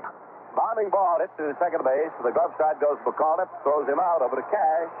 Bounding ball hit to second base. The glove side goes McCullough, throws him out over to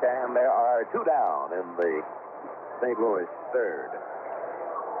Cash, and there are 2 down in the St. Louis 3rd.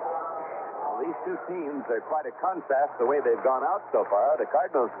 Well, these 2 teams are quite a contrast the way they've gone out so far. The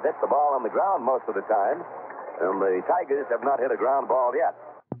Cardinals hit the ball on the ground most of the time, and the Tigers have not hit a ground ball yet.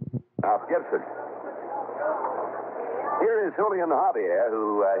 Now Gibson. Here is Julian Javier,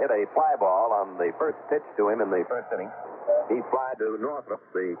 who hit a fly ball on the first pitch to him in the 1st inning. He flied to Northrop,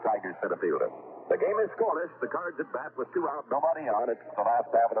 the Tigers center fielder. The game is scoreless. The Cards at bat with 2 out, nobody on. It's the last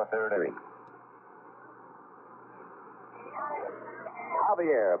half of the 3rd inning.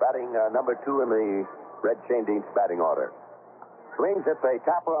 Javier batting number 2 in the Red Chain-Dean's batting order. Swings at the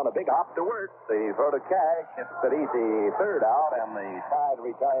Tapper on a big hop to Wirt. The throw to Cash. It's an easy 3rd out, and the side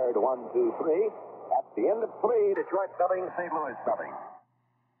retired 1-2-3. At the end of 3, Detroit nothing, St. Louis nothing.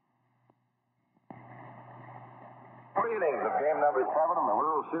 3 innings of game number 7 in the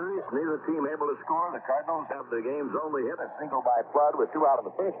World Series. Neither team able to score. The Cardinals have the game's only hit, a single by Flood with 2 out of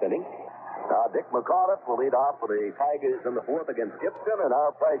the 1st inning. Now Dick McCullough will lead off for the Tigers in the 4th against Gibson, and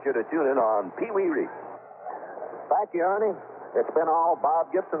our pleasure to tune in on Pee Wee Reese. Thank you, Ernie. It's been all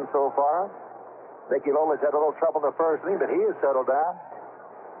Bob Gibson so far. Mickey Lola's had a little trouble in the 1st inning, but he has settled down.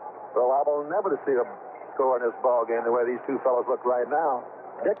 So I will never see a score in this ball game the way these 2 fellows look right now.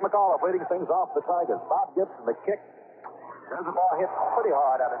 Dick McCullough leading things off the Tigers. Bob Gibson, the kick. There's the ball hit pretty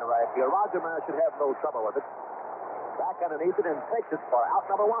hard out in the right field. Roger Maris should have no trouble with it. Back underneath it and takes it for out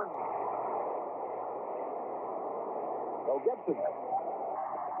number 1. So Gibson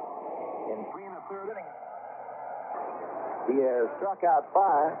in 3 1/3 innings. He has struck out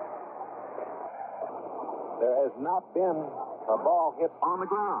 5. There has not been a ball hit on the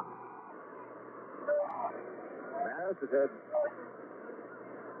ground. Maris has had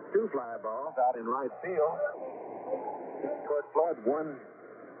 2 fly balls out in right field. Toward Flood, 1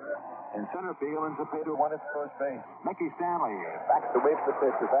 in center field, and Zepeda 1 at first base. Mickey Stanley backs away from the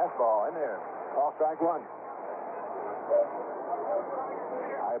pitch. The fastball in there. Ball strike 1.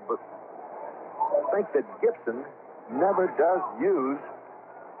 think that Gibson never does use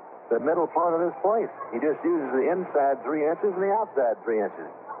the middle part of his plate. He just uses the inside 3 inches and the outside 3 inches.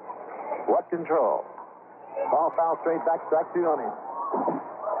 What control? Ball foul straight back, strike 2 on him.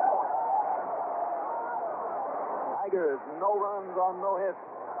 Tigers, no runs on no hits.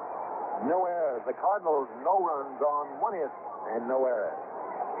 No errors. The Cardinals, no runs on 1 hit and no errors.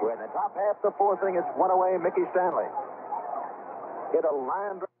 We're in the top half of the 4th inning. It's 1 away, Mickey Stanley. Hit a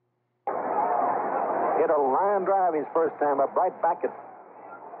line drive his first time up right back at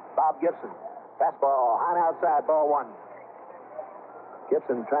Bob Gibson. Fastball, high and outside, ball 1.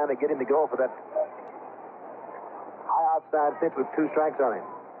 Gibson trying to get him to go for that high outside pitch with 2 strikes on him.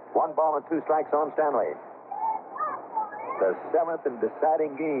 1 ball and 2 strikes on Stanley. The 7th and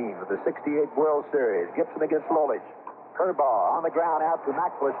deciding game of the '68 World Series. Gibson against Lolich. Curveball on the ground out to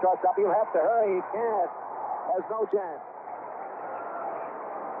Maxwell. Shortstop. He'll have to hurry. He can't. Has no chance.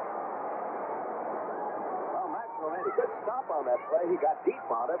 Well, Maxwell made a good stop on that play. He got deep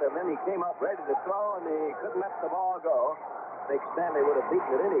on it, and then he came up ready to throw, and he couldn't let the ball go. I think Stanley would have beaten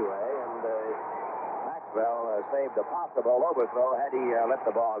it anyway, and Maxwell saved a possible overthrow had he let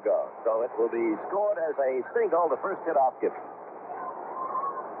the ball go. So it will be scored as a single, the first hit off Gibson.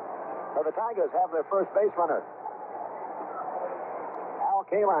 So the Tigers have their first base runner. Al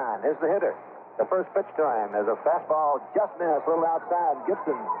Kaline is the hitter. The first pitch to him is a fastball just missed, a little outside.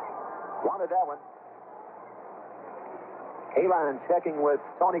 Gibson wanted that one. Kaline checking with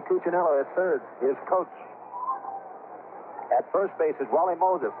Tony Cuccinello at third, his coach. At first base is Wally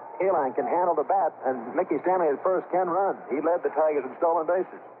Moses. Kaline can handle the bat, and Mickey Stanley at first can run. He led the Tigers in stolen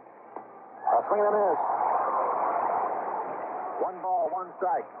bases. A swing and a miss. 1 ball, 1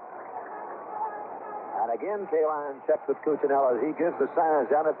 strike. And again, Kaline checks with Cuccinello. He gives the signs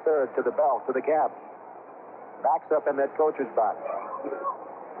down at third to the belt, to the cap. Backs up in that coach's box.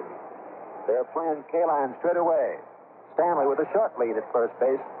 They're playing Kaline straight away. Stanley with a short lead at first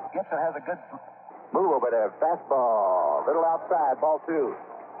base. Gibson has a good move over there. Fastball. Little outside. Ball 2.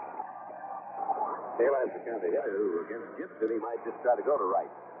 Kaline's the kind of hitter who, against Gibson, he might just try to go to right.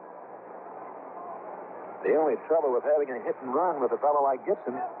 The only trouble with having a hit and run with a fellow like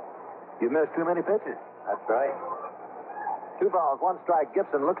Gibson, you miss too many pitches. That's right. 2 balls, 1 strike.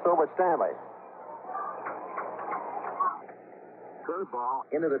 Gibson looks over at Stanley. Curveball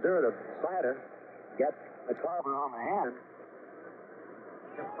into the dirt. A slider. Gets the Carver on the hand.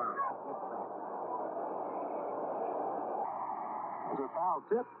 Is it a foul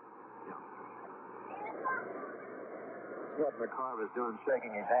tip? Yeah. That's what McCarver is doing,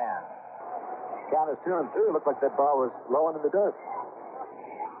 shaking his hand. Count is 2-2. Looked like that ball was low into the dirt.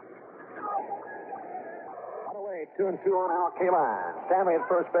 2-2 on Al Kaline. Stanley at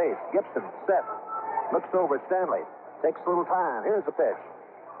first base. Gibson set. Looks over at Stanley. Takes a little time. Here's the pitch.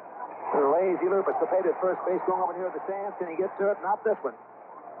 The lazy Lupus. The plate at first base going over here at the stands. Can he get to it? Not this one.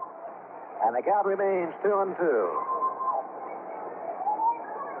 And the count remains 2-2.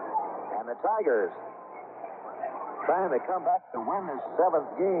 And the Tigers trying to come back to win this 7th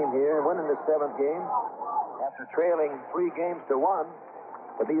game here. Winning this 7th game after trailing 3 games to 1.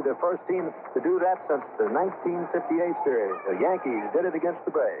 To be the first team to do that since the 1958 series. The Yankees did it against the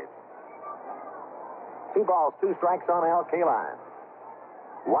Braves. 2 balls, 2 strikes on Al Kaline.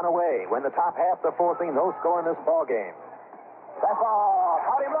 1 away. When the top half of the 4th inning, no score in this ball game. That ball,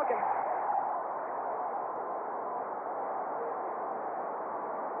 caught him looking.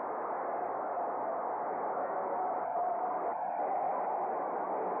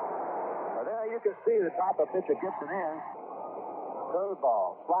 Well, there you can see the type of pitcher Gibson is.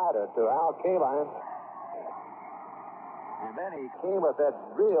 Curveball, slider to Al Kaline. And then he came with that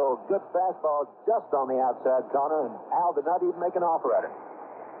real good fastball just on the outside corner, and Al did not even make an offer at it.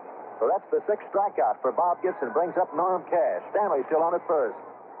 So that's the 6th strikeout for Bob Gibson. Brings up Norm Cash. Stanley still on at first.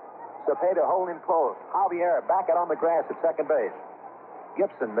 Cepeda holding him close. Javier back out on the grass at second base.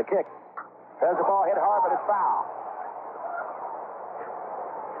 Gibson, the kick. There's the ball hit hard, but it's foul.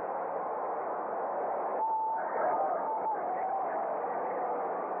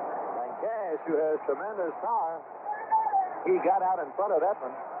 Who has tremendous power. He got out in front of that one.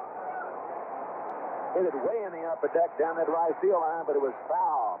 Hit it way in the upper deck down that right field line, but it was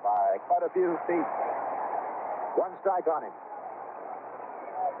foul by quite a few feet. 1 strike on him.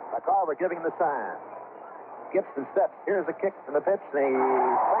 McCarver giving the sign. Gibson steps. Here's the kick and the pitch, and he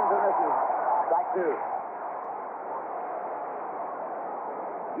swings and misses. Strike 2.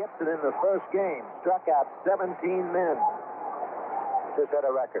 Gibson in the first game struck out 17 men. Just had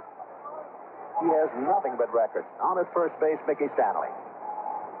a record. He has nothing but records. On at first base, Mickey Stanley.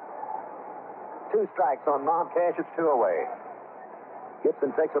 2 strikes on Norm Cash. It's 2 away.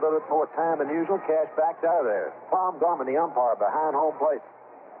 Gibson takes a little bit more time than usual. Cash backs out of there. Tom Gorman, the umpire, behind home plate.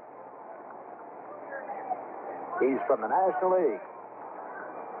 He's from the National League.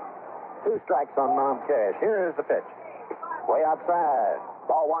 2 strikes on non-cash. Here is the pitch. Way outside.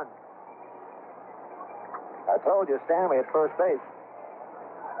 Ball 1. I told you, Stanley at first base.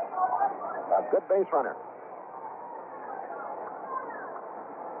 A good base runner.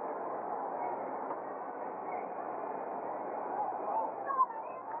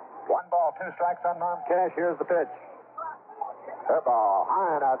 One ball, 2 strikes on non-cash. Here's the pitch. Curveball,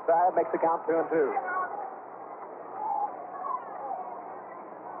 high and outside, makes the count 2-2.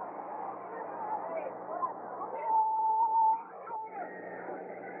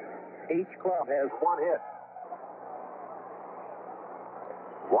 Each club has 1 hit.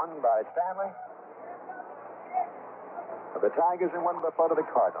 One by Stanley. The Tigers and one by the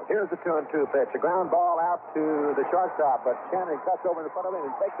Cardinals. Here's the 2-2 pitch. A ground ball out to the shortstop, but Shannon cuts over in front of him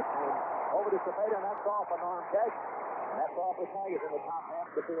and takes it over to Cepeda, and that's off for Norm Cash. And that's off the Tigers in the top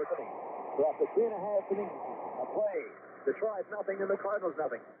half of the 4th inning. So after 3.5 innings of play, Detroit nothing and the Cardinals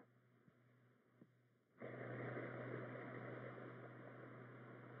nothing.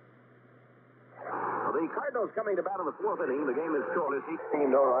 The Cardinals coming to bat in the 4th inning. The game is scoreless. Each team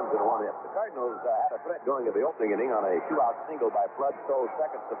no runs and 1 hit. The Cardinals had a threat going at the opening inning on a 2-out single by Flood. Stole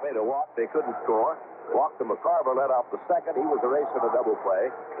second. Cepeda walked. They couldn't score. Walked to McCarver, led off the second. He was erased in a double play.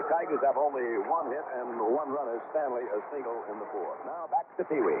 The Tigers have only 1 hit and 1 runner. Stanley a single in the 4th. Now back to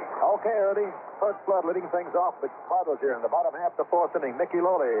Pee Wee. Okay, Ernie. First Flood leading things off. The Cardinals here in the bottom half of the 4th inning. Mickey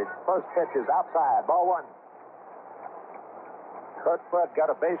Loley. First pitch is outside. Ball 1. Kurt Flood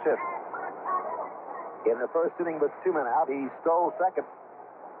got a base hit. In the first inning with 2 men out, he stole second.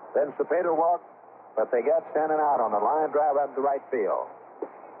 Then Cepeda walked, but they got standing out on the line drive out to right field.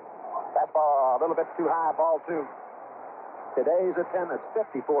 That ball a little bit too high, ball 2. Today's attendance,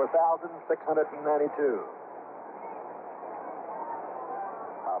 54,692.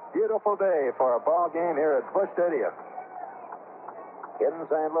 A beautiful day for a ball game here at Busch Stadium in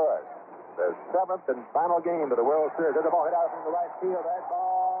St. Louis. The 7th and final game of the World Series. There's a ball hit out from the right field. That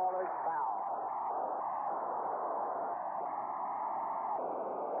ball is foul.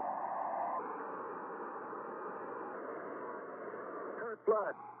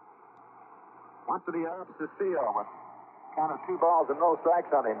 Flood went to the opposite field with count of 2 balls and no strikes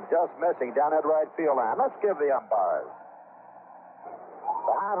on him, just missing down that right field line. Let's give the umpires.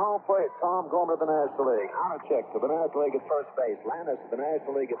 Behind home plate, Tom Gorman of the National League. Honor-check to the National League at first base. Landis of the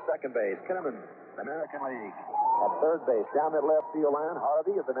National League at second base. Kinnaman, the American League, at third base. Down that left field line,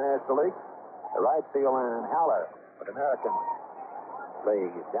 Harvey of the National League. The right field line, Haller of the American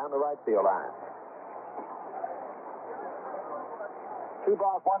League. Down the right field line. 2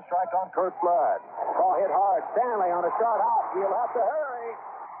 balls, 1 strike on Kurt Flood. Ball hit hard. Stanley on a short hop. He'll have to hurry.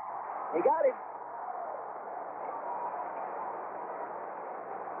 He got him.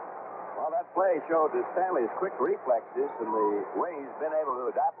 Well, that play showed Stanley's quick reflexes and the way he's been able to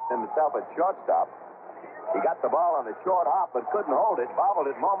adapt himself at shortstop. He got the ball on a short hop but couldn't hold it, bobbled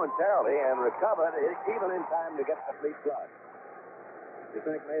it momentarily, and recovered it even in time to get complete Flood. You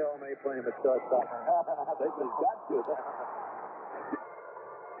think Mayo may play him at shortstop? I think he's got to.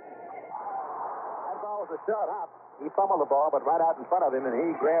 Was a short hop. He fumbled the ball, but right out in front of him, and he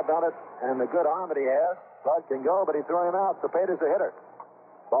grabbed on it, and the good arm that he has, Flood can go, but he threw him out. Cepeda's a hitter.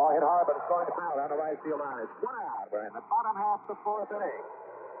 Ball hit hard, but it's going to foul down the right field line. It's 1 out. We're in the bottom half of the 4th inning.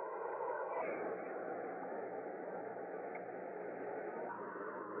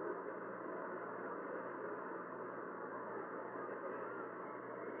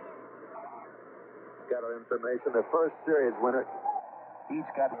 Got our information. The first series winner each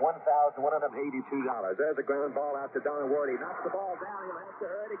got $1,182. There's a ground ball out to Don Ward. He knocks the ball down. He'll have to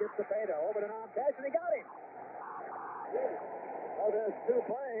hurry to get Cepeda over to Norm Cash, and he got him. Oh, there's 2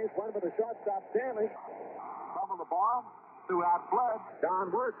 plays. One for the shortstop, Stanley. Fumbled the ball, threw out Flood.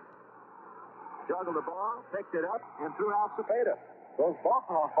 Don Ward juggled the ball, picked it up, and threw out Cepeda. Both of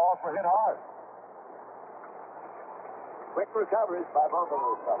those balls were hit hard. Quick recoveries by both of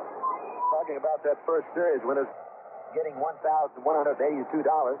those fellas. Talking about that first series winners getting $1,182,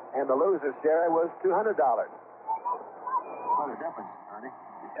 and the loser's share was $200. What a difference, Ernie.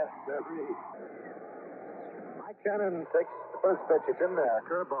 Yes, sir. Mike Cannon takes the first pitch. It's in there.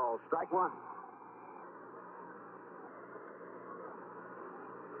 Curveball, strike 1.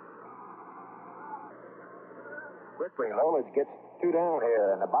 Quickly, Lolich gets 2 down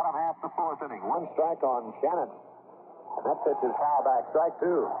here in the bottom half of the 4th inning. 1 strike on Shannon. And that pitch is foul back. Strike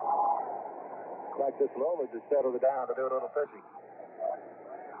 2. Like this Lolich just settled it down to do a little fishing.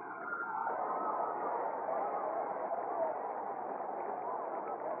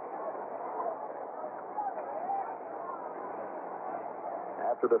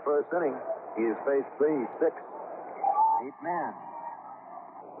 After the first inning, he has faced 3, 6, 8 men.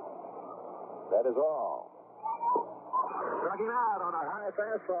 That is all. Striking out on a high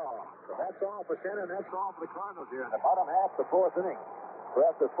fastball. So that's all for Shannon. That's all for the Cardinals here in the bottom half of the fourth inning. So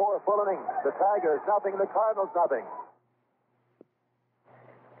after 4 full innings, the Tigers nothing, the Cardinals nothing.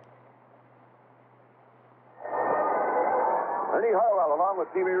 Ernie Harwell along with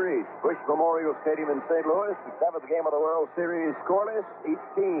Pee Wee Reese. Bush Memorial Stadium in St. Louis. The 7th game of the World Series scoreless. Each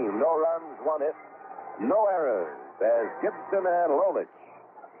team, no runs, 1 hit, no errors. As Gibson and Lolich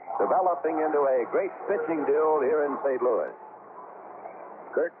developing into a great pitching duel here in St. Louis.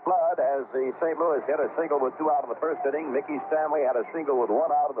 Kurt Flood, as the St. Louis hit a single with 2 out of the first inning. Mickey Stanley had a single with 1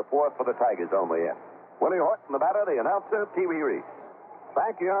 out of the 4th for the Tigers only in. Willie Horton, the batter, the announcer, Pee Wee Reese.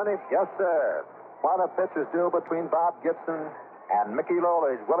 Thank you, Ernie. Yes, sir. What a pitcher's duel between Bob Gibson and Mickey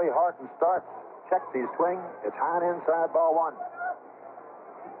Lolich. Willie Horton starts, checks his swing. It's high and inside, ball 1.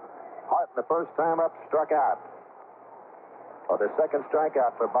 Horton, the first time up, struck out. For the second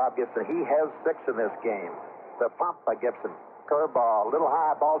strikeout for Bob Gibson. He has 6 in this game. The pump by Gibson. Curveball, a little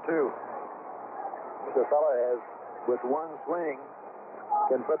high, ball 2. The fellow has, with 1 swing,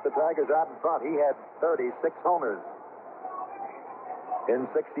 can put the Tigers out in front. He had 36 homers in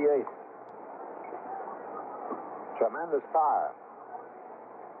 68. Tremendous power.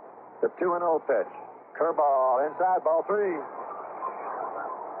 The 2-0 pitch. Curveball inside, ball 3.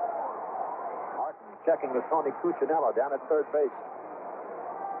 Martin checking with Tony Cuccinello down at third base.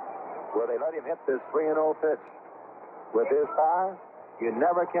 Will they let him hit this 3-0 pitch? With his power, you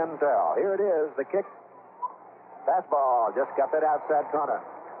never can tell. Here it is, the kick. Fastball, just got that outside corner.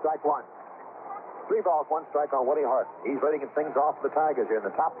 Strike 1. 3 balls, 1 strike on Willie Horton. He's leading things off for the Tigers here in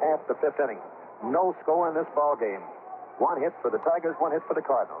the top half of the 5th inning. No score in this ball game. 1 hit for the Tigers, 1 hit for the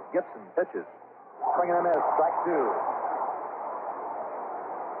Cardinals. Gibson pitches. Swing and a miss. Strike 2.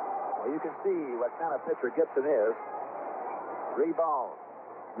 Well, you can see what kind of pitcher Gibson is. 3 balls.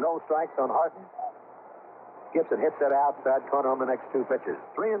 No strikes on Horton. Gibson hits that outside corner on the next 2 pitches.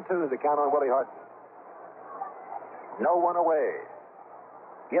 3-2 is the count on Willie Horton. No one away.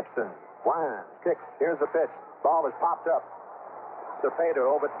 Gibson winds, kicks. Here's the pitch. Ball is popped up. Cepeda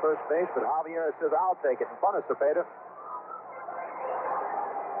over at first base, but Javier says, I'll take it in front of Cepeda.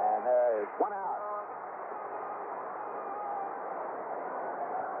 And there's 1 out.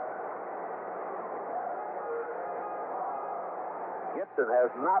 Gibson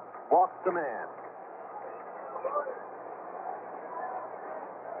has not walked the man.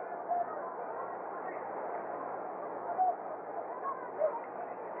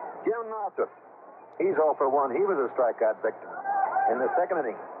 Jim Northup. He's 0 for 1. He was a strikeout victim in the second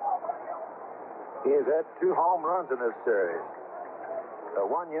inning. He has had 2 home runs in this series. The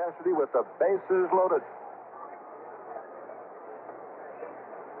one yesterday with the bases loaded.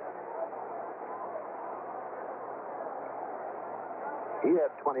 He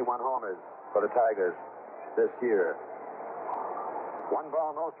had 21 homers for the Tigers this year. 1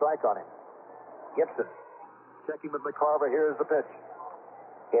 ball, no strike on him. Gibson checking with McCarver. Here's the pitch.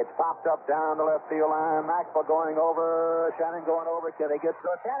 It's popped up down the left field line. Maxwell going over. Shannon going over. Can he get to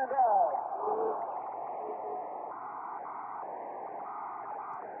it? Shannon does.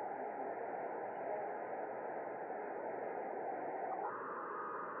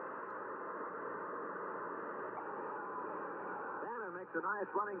 Shannon makes a nice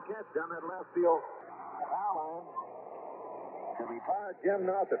running catch down that left field foul line to retire Jim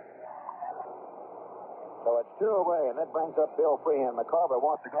Northup. So it's 2 away, and that brings up Bill Freehan. McCarver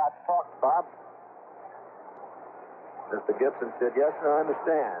wants to go out and talk to Bob. Mr. Gibson said, yes, sir, I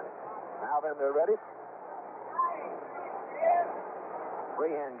understand. Now then, they're ready.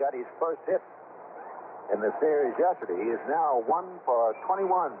 Freehan got his first hit in the series yesterday. He is now 1 for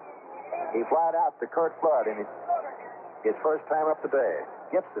 21. He flied out to Kurt Flood in his first time up today.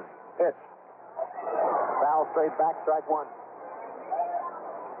 Gibson, pitch. Foul straight back, strike 1.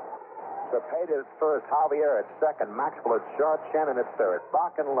 Cepeda at first, Javier at second, Maxwell at short, Shannon at third,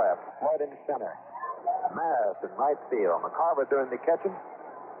 Bakken left, Floyd in center, Maris in right field, McCarver doing the catching,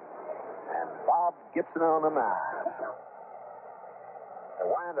 and Bob Gibson on the mound.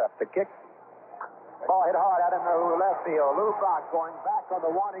 The wind-up, the kick. Ball hit hard out in the left field. Lou Brock going back on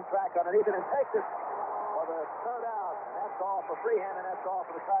the warning track underneath it and takes it for the third out. That's all for Freehan, and that's all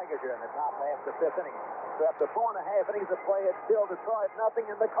for the Tigers here in the top half of the 5th inning. So after 4.5 innings of play, it's still Detroit nothing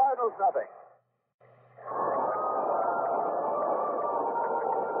and the Cardinals nothing.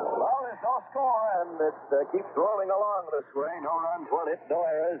 Well, there's no score, and it keeps rolling along this way. No runs, 1 hit, no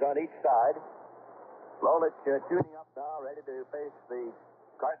errors on each side. Lolich tuning up now, ready to face the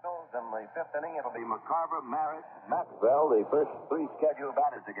Cardinals in the fifth inning. It'll be McCarver, Maris, Maxwell, the first three scheduled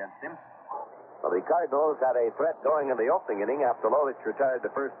batters against him. Well, the Cardinals had a threat going in the opening inning after Lolich retired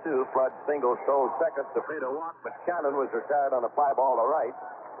the first two. Flood single stole second to Frito walk, but Cannon was retired on a fly ball to right.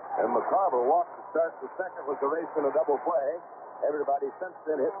 And McCarver walked to start the second with the race in a double play. Everybody since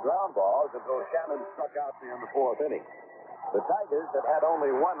then hit ground balls until Cannon struck out in the fourth inning. The Tigers had had only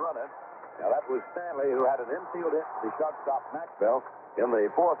one runner. Now, that was Stanley, who had an infield hit to the shortstop Maxwell in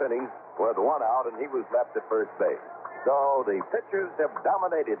the fourth inning with one out, and he was left at first base. So the pitchers have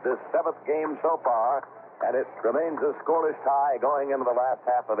dominated this seventh game so far, and it remains a scoreless tie going into the last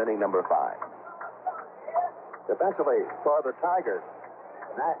half of inning number 5. Defensively for the Tigers,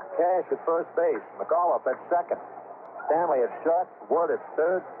 Matt Cash at first base, McAuliffe at second, Stanley at short, Wood at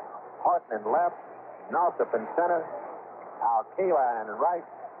third, Horton in left, Northup in center, Alcala in right,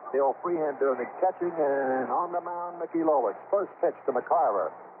 Bill Freehan doing the catching, and on the mound, Mickey Lolich. First pitch to McCarver.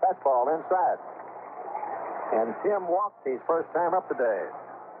 Fastball inside. And Tim walked his first time up today.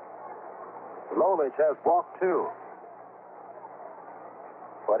 Lolich has walked 2.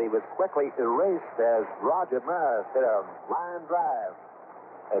 But he was quickly erased as Roger Maris hit a line drive.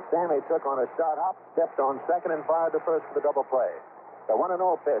 As Stanley took on a shot hop, stepped on second, and fired the first for the double play. The 1-0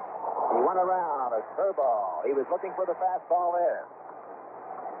 pitch. He went around a curveball. He was looking for the fastball there.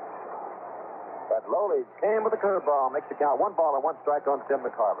 But Lolich came with the curveball. Makes the count 1 ball and 1 strike on Tim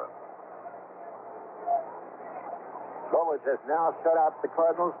McCarver. Lolich has now shut out the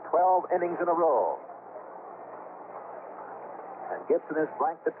Cardinals 12 innings in a row. And Gibson has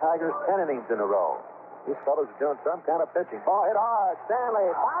blanked the Tigers 10 innings in a row. These fellows are doing some kind of pitching. Ball hit hard.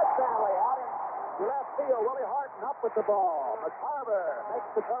 Stanley. By Stanley. Out in left field. Willie Horton up with the ball. McCarver makes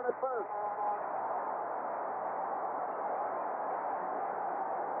the turn at first.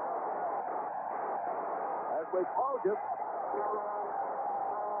 As we told you,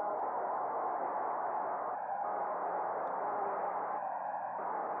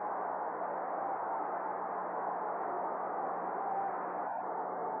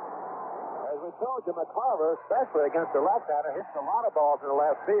 McCarver, especially against the left-hander, hits a lot of balls in the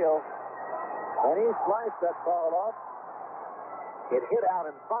left field. And he sliced that ball off. It hit out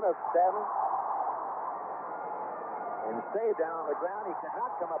in front of Stanley and stayed down on the ground. He could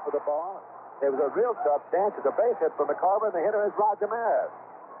not come up with the ball. It was a real tough stance. It's a base hit for McCarver, and the hitter is Roger Maris.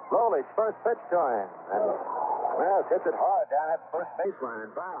 Lolich, first pitch to him. And Maris hits it hard down at first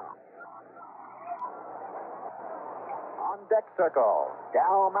baseline. Foul. On deck circle,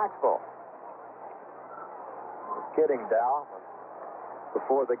 Dow Maxwell. Kidding, Dow.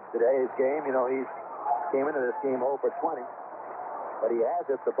 Before today's game, you know, he came into this game 0 for 20. But he has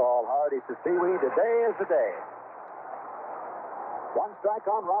hit the ball hard. He says, Pee-wee, today is the day. 1 strike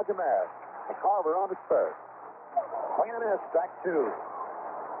on Roger Maris. McCarver on at first. Swing and a miss, strike 2.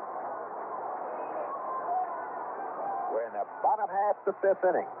 We're in the bottom half of the 5th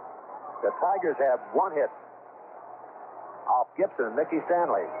inning. The Tigers have 1 hit. Off Gibson, Mickey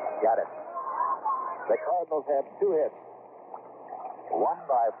Stanley. Got it. The Cardinals have 2 hits. 1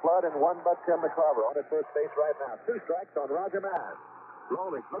 by Flood and 1 by Tim McCarver on at first base right now. 2 strikes on Roger Maris.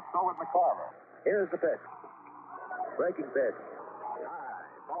 Lolich looks over at McCarver. Here's the pitch. Breaking pitch. High.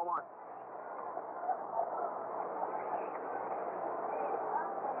 Ball 1.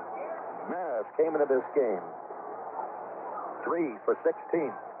 Maris came into this game 3 for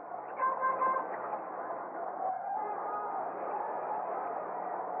 16.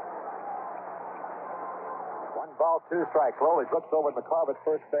 1 ball, 2 strikes. Lolich looks over at McCarver at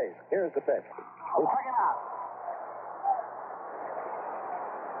first base. Here's the pitch. He's taken out.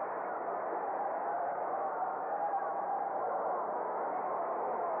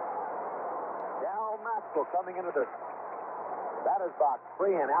 Dow Maxwell coming into the batter's box.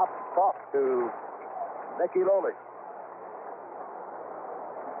 Free and out to talk to Mickey Lolich.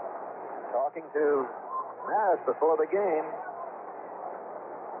 Talking to Maris before the game.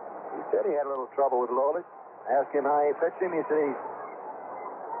 He said he had a little trouble with Lolich. Asked him how he pitched him. He said he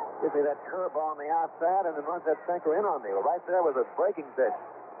gives me that curveball on the outside and then runs that sinker in on me. Well, right there was a breaking pitch.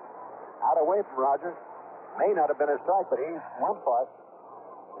 Out away from Rogers. May not have been a strike, but he's 1 for it.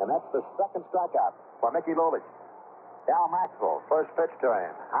 And that's the 2nd strikeout for Mickey Lolich. Dow Maxwell, first pitch to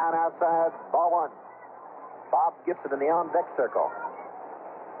him. High and outside, ball 1. Bob Gibson in the on-deck circle.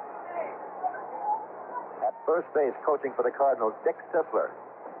 At first base, coaching for the Cardinals, Dick Stifler.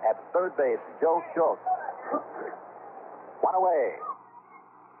 At third base, Joe Schultz. 1 away.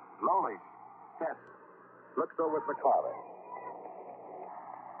 Lolich, set. Looks over at McCarver.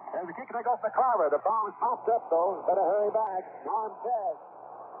 There's a kick, and there goes McCarver. The ball is popped up, though. Better hurry back. Non-catch.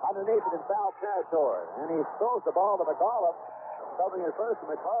 Underneath it in foul territory. And he throws the ball to McAuliffe. covering at first, and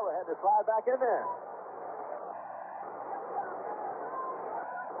McCullough had to slide back in there.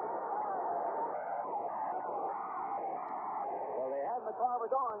 Well, they had McCullough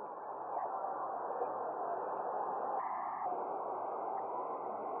going.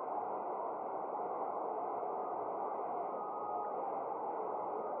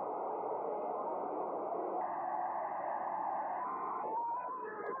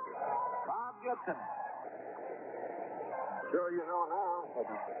 Gibson. Sure you know now what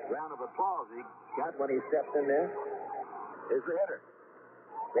round of applause he got when he stepped in there is the hitter.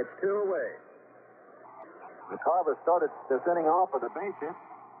 It's 2 away. McCarver started this inning off with a base hit.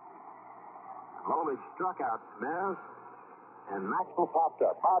 Lolich struck out Maris, and Maxwell popped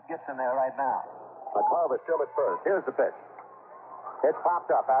up. Bob Gibson there right now. McCarver still at first. Here's the pitch. It's popped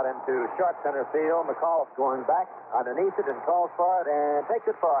up out into short center field. McCullough's going back underneath it and calls for it and takes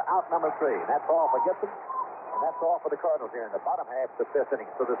it for out number 3. That's all for Gibson. And that's all for the Cardinals here in the bottom half of the 5th inning.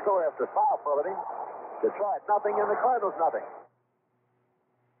 So the score after 5 full innings, Detroit nothing and the Cardinals nothing.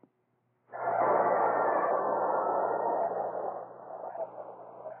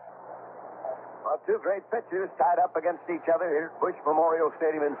 Well, 2 great pitchers tied up against each other here at Busch Memorial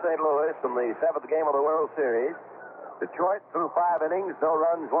Stadium in St. Louis in the 7th game of the World Series. Detroit through 5 innings, no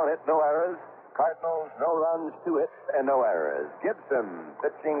runs, 1 hit, no errors. Cardinals, no runs, 2 hits, and no errors. Gibson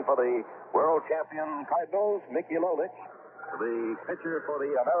pitching for the world champion Cardinals, Mickey Lolich, the pitcher for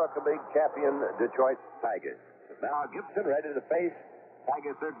the American League champion Detroit Tigers. Now Gibson ready to face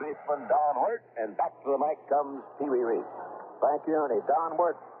Tiger third baseman Don Wirt, and back to the mic comes Pee Wee Reese. Thank you, Ernie. Don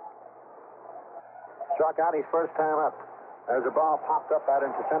Wirt struck out his first time up. There's a ball popped up out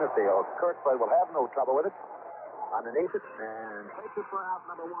into center field. Kirkwood will have no trouble with it. Underneath it, and takes it for out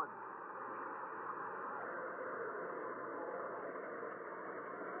number 1.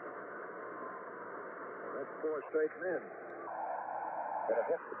 That's 4 straight men that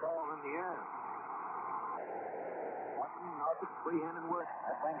have hit the ball in the air. Watson, Norfolk, Freehan, and Wirt.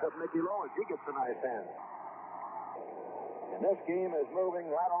 That brings up Mickey Lolich. He gets a nice hand. And this game is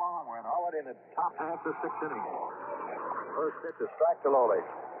moving right along. We're already in the top half of the 6th inning. First pitch is strike to Lolich.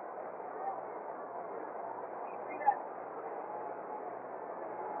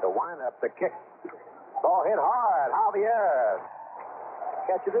 The windup, the kick. Ball hit hard. Javier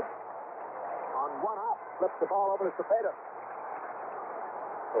catches it. On 1 hop, flips the ball over to Cepeda.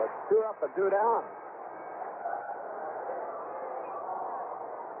 So it's 2 up and 2 down.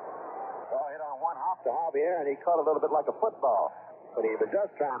 Ball hit on 1 hop to Javier, and he caught a little bit like a football. But he was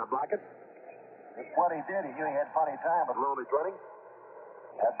just trying to block it. That's what he did. He knew he had plenty of time with Lolich running.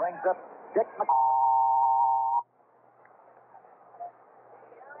 That brings up Dick McCullough.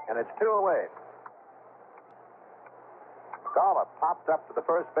 And it's 2 away. McCullough popped up to the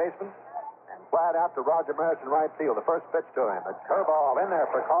first baseman and flat out to Roger Maris in right field. The first pitch to him. A curveball in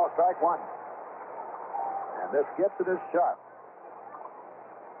there for call strike 1. And this Gibson is sharp.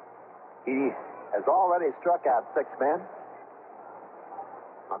 He has already struck out 6 men.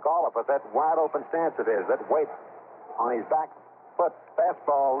 McCullough with that wide open stance of his, that weight on his back foot.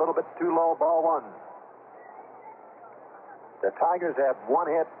 Fastball a little bit too low, ball 1. The Tigers have 1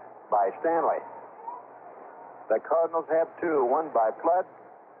 hit by Stanley. The Cardinals have 2, 1 by Flood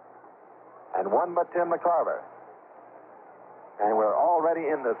and 1 by Tim McCarver. And we're already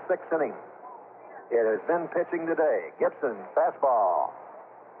in the 6th inning. It has been pitching today. Gibson, fastball.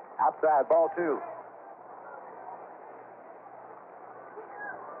 Outside, ball 2.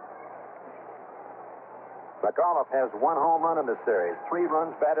 McAuliffe has 1 home run in the series, 3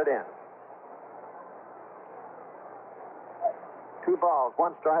 runs batted in. 2 balls,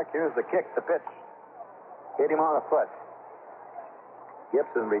 1 strike. Here's the kick, the pitch. Hit him on the foot.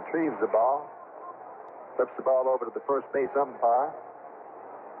 Gibson retrieves the ball. Flips the ball over to the first base umpire.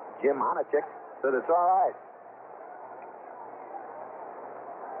 Jim Honachek said it's all right.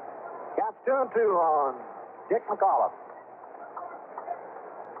 Counts 2-2 on Dick McAuliffe.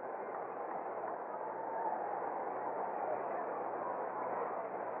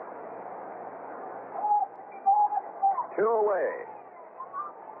 Two away.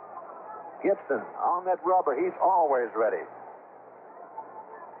 Gibson on that rubber. He's always ready.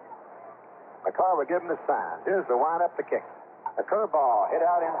 McCarver giving the sign. Here's the windup, the kick. A curveball hit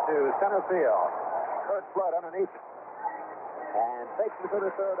out into center field. Kurt Flood underneath it. And takes him to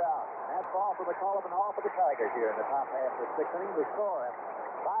the 3rd out. That's all for McAuliffe and all for the Tigers here in the top half of the 6th inning. The score,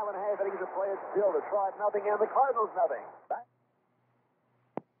 5.5 innings of play. It's still Detroit nothing and the Cardinals nothing. Back.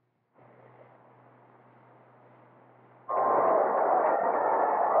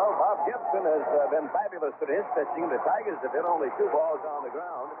 Gibson has been fabulous at his pitching. The Tigers have hit only 2 balls on the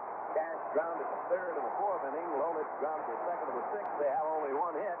ground. Cash grounded the third of the fourth inning. Lolich grounded the second of the sixth. They have only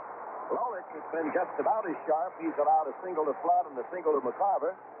one hit. Lolich has been just about as sharp. He's allowed a single to Flood and a single to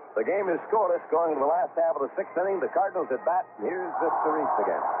McCarver. The game is scoreless going to the last half of the sixth inning. The Cardinals at bat. And here's Mr. Reese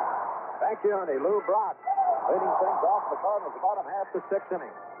again. Thank you, Ernie. Lou Brock leading things off the Cardinals bottom half the sixth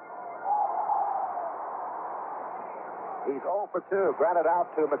inning. He's 0 for 2. Grounded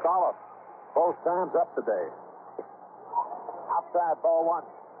out to McAuliffe. Both times up today. Outside, ball one.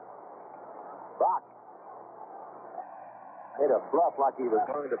 Brock made a bluff like he was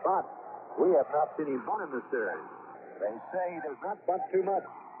going to bunt. We have not seen him bunt in this series. They say he does not bunt too much.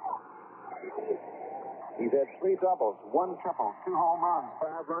 He's had 3 doubles, 1 triple, 2 home runs,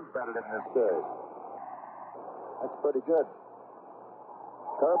 5 runs batted in this series. That's pretty good.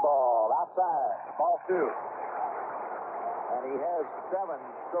 Curveball outside, ball 2. And he has 7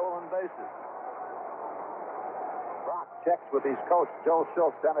 stolen bases. Brock checks with his coach, Joe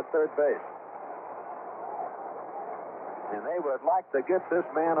Schultz, down at third base. And they would like to get this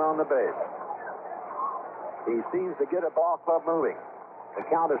man on the base. He seems to get a ball club moving. The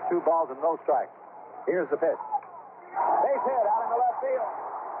count is 2 balls and no strikes. Here's the pitch. Base hit out in the left field.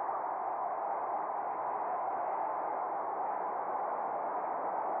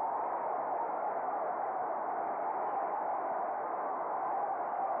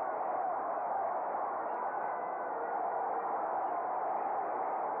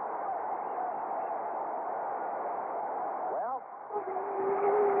 Well,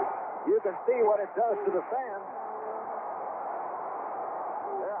 you can see what it does to the fans.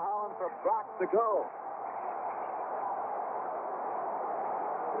 For Brock to go.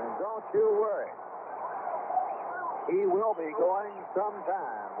 And don't you worry. He will be going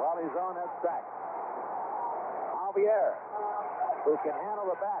sometime while he's on that sack. Javier, who can handle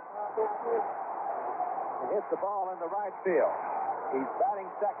the bat, and hit the ball in the right field. He's batting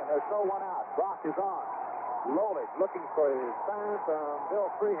second. There's no one out. Brock is on. Lolich looking for his sign from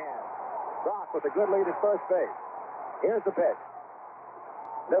Bill Freehand. Brock with a good lead at first base. Here's the pitch.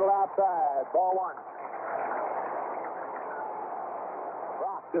 Little outside, ball 1.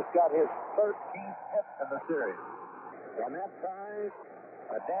 Brock just got his 13th hit in the series. And that ties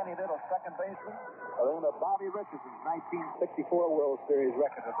Danny Little, second baseman, along with Bobby Richardson's 1964 World Series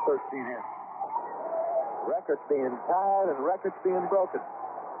record of 13 hits. Records being tied and records being broken.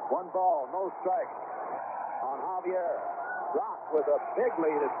 1 ball, no strike on Javier. Brock with a big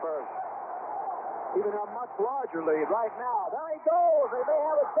lead at first. Even a much larger lead right now. There he goes. They may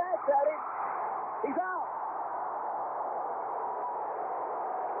have a chance at him. He's out.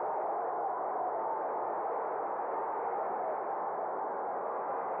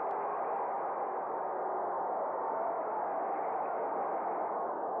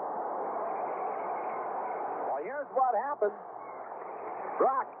 Well, here's what happened.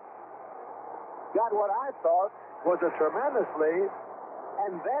 Brock got what I thought was a tremendous lead.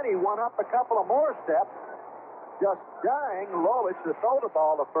 And then he went up a couple of more steps, just daring Lolich to throw the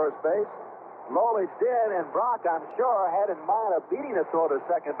ball to first base. Lolich did, and Brock, I'm sure, had in mind of beating a throw to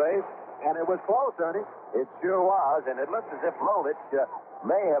second base, and it was close, Ernie. It sure was, and it looked as if Lolich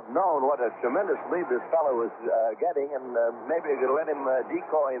may have known what a tremendous lead this fellow was getting, and maybe he could let him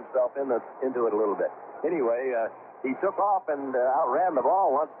decoy himself into it a little bit. Anyway, he took off and outran the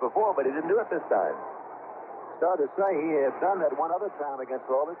ball once before, but he didn't do it this time. Started to say he had done that one other time against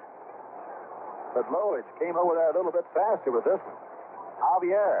Lolich. But Lolich came over there a little bit faster with this one.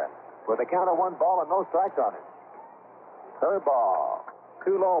 Javier with a count of 1 ball and no strikes on it. Curveball.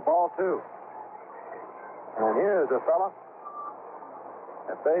 Too low, ball 2. And here's a fella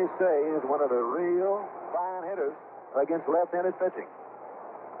that they say is one of the real fine hitters against left-handed pitching.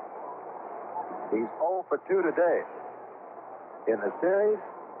 He's 0 for 2 today. In the series,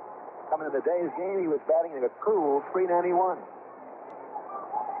 coming in today's game, he was batting at a cool .391.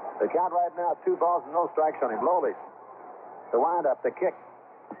 The count right now, 2 balls and no strikes on him. Lolich, the windup, the kick.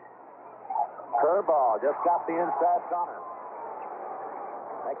 Curveball, just got the inside corner.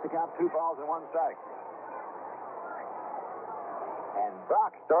 Makes the count 2 balls and 1 strike. And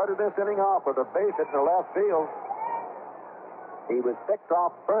Brock started this inning off with a base hit in the left field. He was picked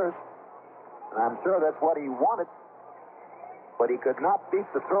off first, and I'm sure that's what he wanted. But he could not beat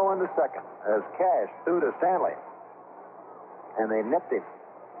the throw into second as Cash threw to Stanley. And they nipped him.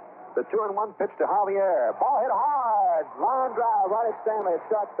 The 2-1 pitch to Javier. Ball hit hard. Line drive right at Stanley at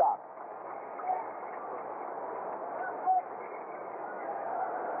shortstop.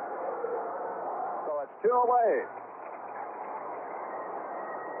 So it's 2 away.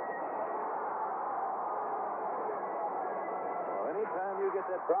 Well, anytime you get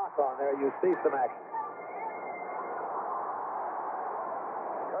that Brock on there, you see some action.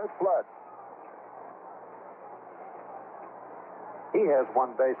 Kurt Flood. He has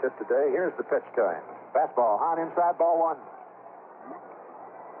one base hit today. Here's the pitch to him. Fastball, on inside, ball one.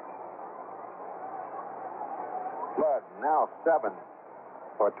 Flood now 7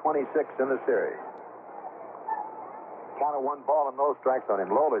 for 26 in the series. Count of 1 ball and no strikes on him.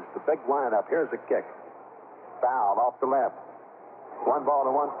 Lolich, the big windup. Here's the kick. Foul off the left. 1 ball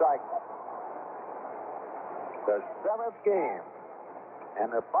and 1 strike. The 7th game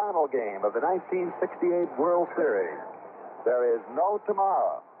and the final game of the 1968 World Series. There is no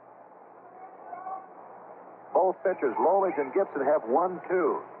tomorrow. Both pitchers, Lolich and Gibson, have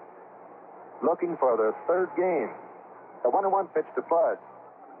 1-2. Looking for their 3rd game. The 1-1 pitch to Flood.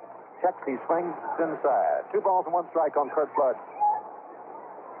 Checks, he swings, it's inside. 2 balls and 1 strike on Kurt Flood.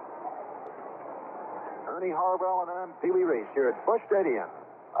 Ernie Harwell and I'm Pee Wee Reese here at Busch Stadium.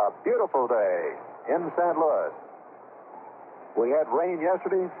 A beautiful day in St. Louis. We had rain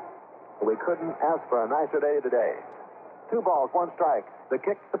yesterday, but we couldn't ask for a nicer day today. 2 balls, 1 strike. The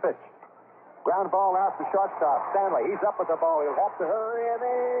kick, the pitch. Ground ball out to shortstop. Stanley, he's up with the ball. He'll have to hurry, and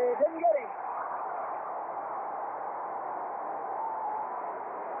they didn't get him.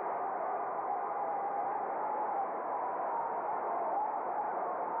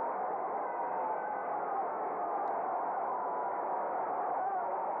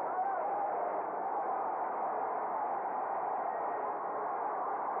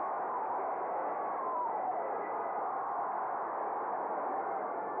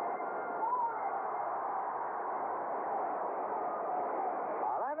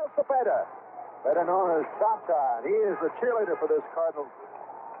 Cepeda, better known as Cha-Cha. He is the cheerleader for this Cardinals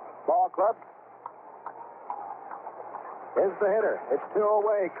ball club. Is the hitter. It's 2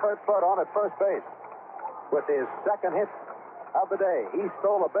 away. Kurt Flood on at first base with his 2nd hit of the day. He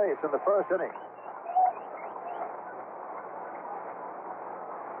stole a base in the 1st inning.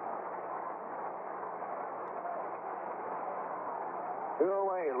 Two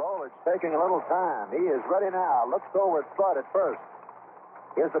away. Lolich taking a little time. He is ready now. Looks over at Flood at first.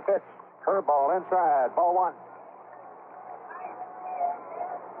 Here's the pitch. Curveball inside. Ball 1.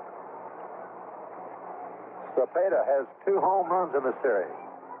 Cepeda has 2 home runs in the series.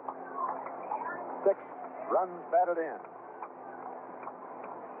 6 runs batted in.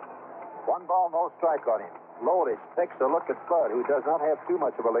 1 ball, no strike on him. Lolich takes a look at Flood, who does not have too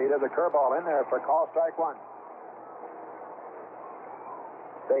much of a lead. There's a curveball in there for call strike 1.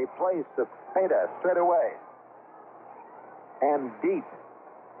 They play Cepeda straight away. And deep.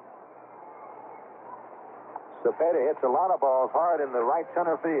 Cepeda hits a lot of balls hard in the right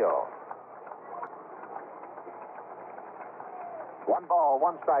center field. 1 ball,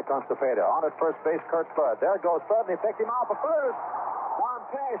 1 strike on Cepeda. On at first base, Kurt Flood. There goes Flood, and they picked him off at first. Juan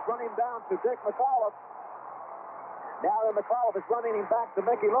Cash running down to Dick McAuliffe. Now McAuliffe is running him back to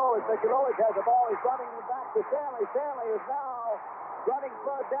Mickey Lolich. Mickey Lolich has the ball. He's running him back to Stanley. Stanley is now running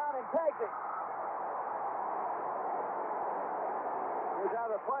Flood down and tags him. Here's how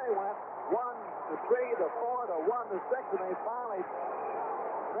the play went. 1 to 3 to 4 to 1 to 6, and they finally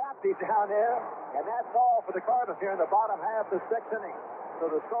trapped him down there. And that's all for the Cardinals here in the bottom half of the 6th inning. So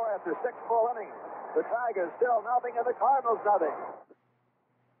the score after 6 full innings, the Tigers still nothing and the Cardinals nothing.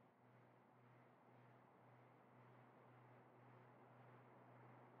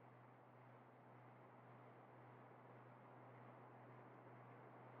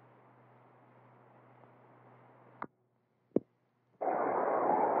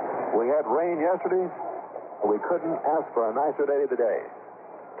 We had rain yesterday, but we couldn't ask for a nicer day today.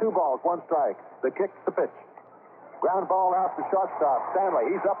 2 balls, 1 strike. The kick, the pitch. Ground ball out to shortstop.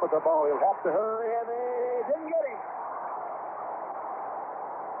 Stanley, he's up with the ball. He'll have to hurry, and they didn't get him.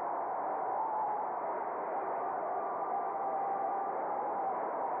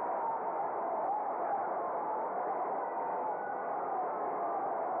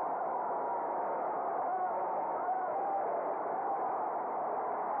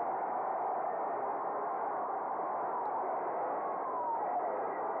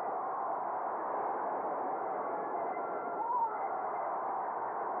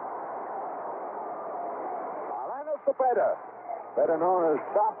 Cepeda, better known as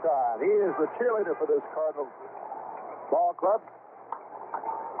Cha-Cha. He is the cheerleader for this Cardinals ball club.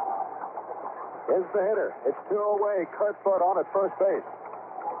 Is the hitter. It's 2 away. Kurt Flood on at first base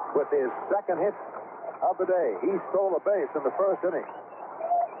with his 2nd hit of the day. He stole a base in the 1st inning.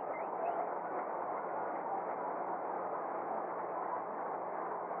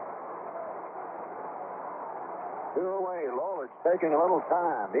 Two away. Lolich taking a little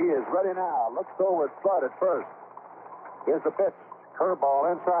time. He is ready now. Looks over at Flood at first. Here's the pitch.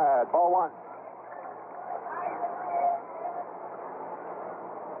 Curveball inside. Ball 1.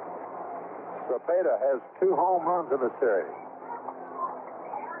 Cepeda has 2 home runs in the series.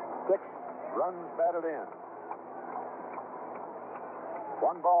 6 runs batted in.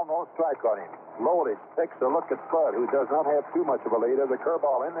 1 ball, no strike on him. Loaded takes a look at Spud, who does not have too much of a lead. There's a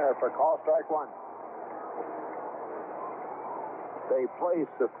curveball in there for call strike 1. They play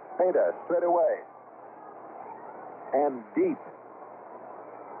Cepeda straight away. And deep.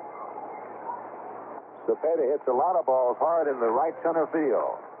 Cepeda hits a lot of balls hard in the right center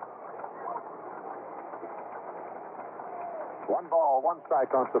field. 1 ball, 1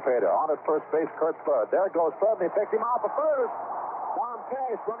 strike on Cepeda. On at first base, Kurt Spud. There goes Spud, and he picked him off at first. Tom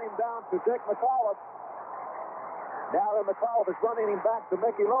Cash running down to Dick McAuliffe. Now McAuliffe is running him back to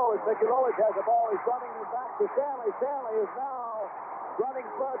Mickey Lois. Mickey Lois has the ball. He's running him back to Stanley. Stanley is now running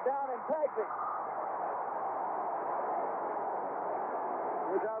Spud down and tags him.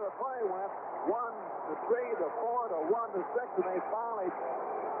 Here's how the play went. 1 to 3 to 4 to 1 to 6, and they finally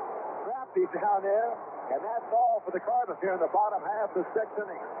trapped him down there. And that's all for the Cardinals here in the bottom half of the 6th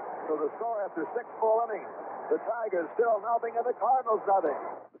inning. So the score after 6 full innings, the Tigers still nothing and the Cardinals nothing.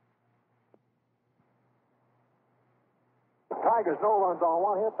 The Tigers no runs on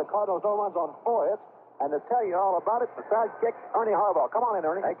 1 hit, the Cardinals no runs on 4 hits. And to tell you all about it, the sidekick, Ernie Harbaugh. Come on in,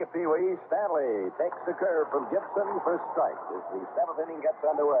 Ernie. Thank you, Pee Wee. Stanley takes the curve from Gibson for a strike as the 7th inning gets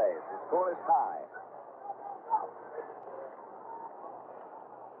underway. The score is tie.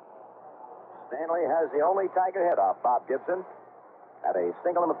 Stanley has the only Tiger hit off Bob Gibson at a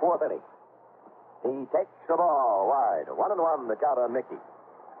single in the 4th inning. He takes the ball wide. 1-1 the count on Mickey.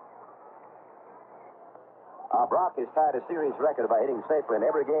 Brock has tied a series record by hitting safer in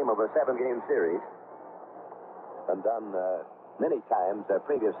every game of a 7-game series. And done many times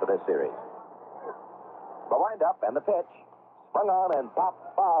previous to this series. The windup and the pitch. Swung on and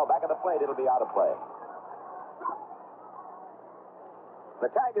popped foul back at the plate. It'll be out of play. The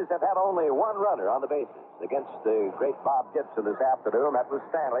Tigers have had only 1 runner on the bases against the great Bob Gibson this afternoon. That was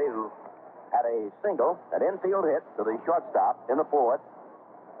Stanley, who had a single, an infield hit to the shortstop in the 4th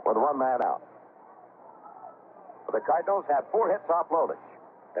with 1 man out. The Cardinals have 4 hits off Lolich,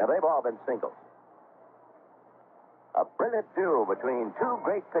 and they've all been singles. A brilliant duel between 2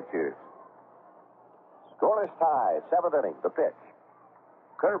 great pitchers. Scoreless tie, 7th inning, the pitch.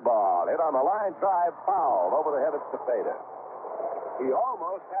 Curveball hit on the line drive, foul over the head of Cepeda. He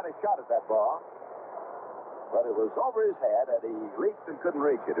almost had a shot at that ball, but it was over his head, and he leaped and couldn't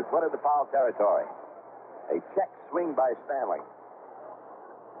reach it. It went into foul territory. A check swing by Stanley.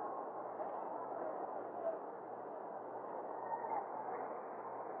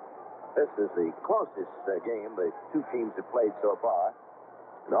 This is the closest game the 2 teams have played so far.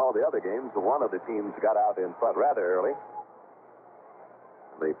 In all the other games, one of the teams got out in front rather early.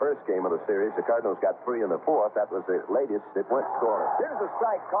 The first game of the series, the Cardinals got 3 in the 4th. That was the latest it went scoreless. Here's a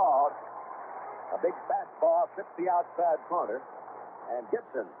strike called. A big fastball hits the outside corner. And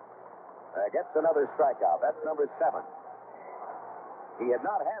Gibson gets another strikeout. That's number 7. He had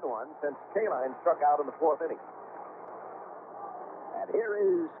not had one since Kaline struck out in the 4th inning. And here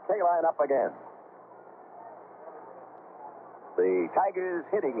is Kaline up again. The Tigers'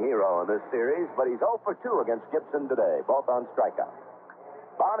 hitting hero in this series, but he's 0 for 2 against Gibson today, both on strikeout.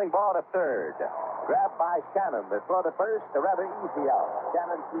 Bounding ball to 3rd. Grabbed by Shannon. The throw to 1st, a rather easy out.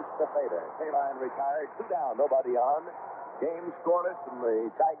 Shannon shoots the fader. Kaline retired. 2 down, nobody on. Game scoreless in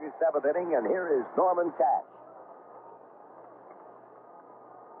the Tigers' 7th inning, and here is Norman Cash.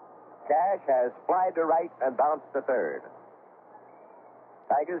 Cash has flied to right and bounced to 3rd.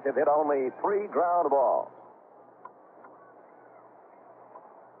 Tigers have hit only 3 ground balls.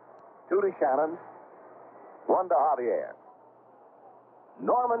 2 to Shannon, 1 to Javier.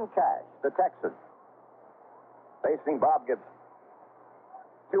 Norman Cash, the Texan, facing Bob Gibson.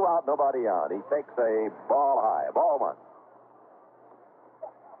 2 out, nobody on. He takes a ball high, ball 1.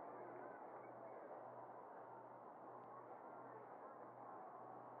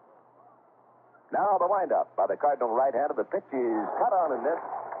 Now the windup by the Cardinal right-hander. The pitch is cut on and missed.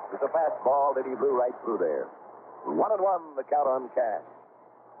 It's a fastball that he blew right through there. 1-1 the count on Cash.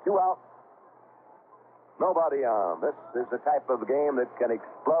 2 out. Nobody on. This is the type of game that can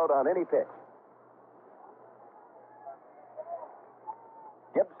explode on any pitch.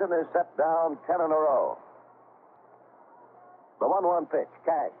 Gibson is set down 10 in a row. The 1-1 pitch.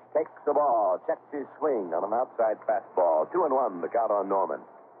 Cash takes the ball, checks his swing on an outside fastball. 2-1 the count on Norman.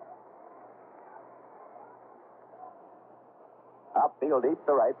 Outfield deep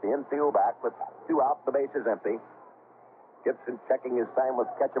to right, the infield back with 2 out, the base is empty. Gibson checking his time with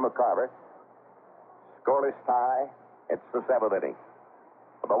catcher McCarver. Scoreless tie. It's the 7th inning.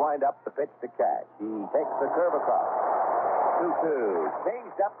 The wind up, the pitch to Cash. He takes the curve across. 2-2.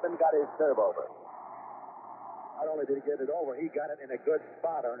 Changed up and got his serve over. Not only did he get it over, he got it in a good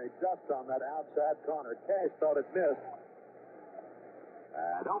spot, Ernie, just on that outside corner. Cash thought it missed.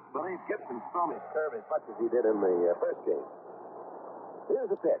 I don't believe Gibson's thrown his curve as much as he did in the first game. Here's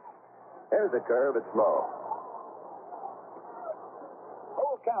a pitch. Here's a curve. It's low.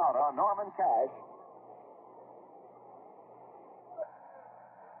 Full count on Norman Cash.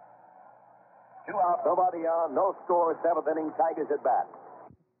 Two out, nobody on, no score, seventh inning, Tigers at bat.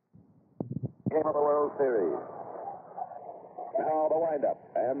 Game of the World Series. Now the windup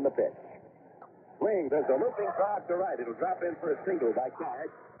and the pitch. Swing, there's a looping drive to right. It'll drop in for a single by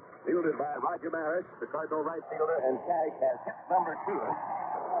Cash. Fielded by Roger Maris, the Cardinal right fielder, and Cash has hit number 2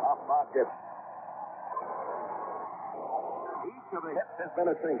 off Bob Gibson. Each of the hits has been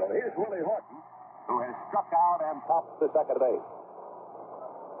a single. Here's Willie Horton, who has struck out and topped the second base.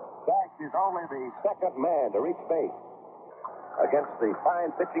 Cash is only the second man to reach base against the fine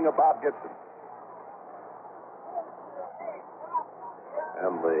pitching of Bob Gibson.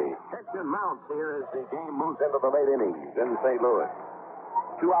 And the tension mounts here as the game moves into the late innings in St. Louis.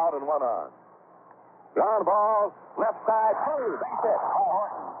 2 out and 1 on. Ground ball, left side, through, base hit by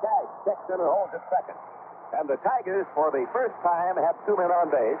Horton. Cash checks in and holds it second. And the Tigers, for the first time, have 2 men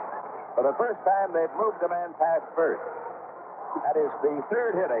on base. For the first time, they've moved a man past first. That is the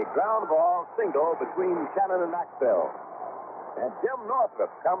third hit, a ground ball single between Shannon and Maxwell. And Jim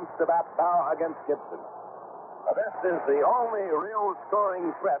Northrup comes to bat now against Gibson. Now, this is the only real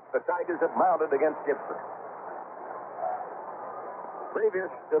scoring threat the Tigers have mounted against Gibson.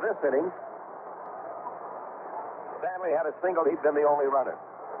 Previous to this inning, Stanley had a single. He'd been the only runner.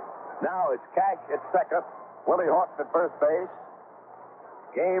 Now it's Cash at second, Willie Horton at first base.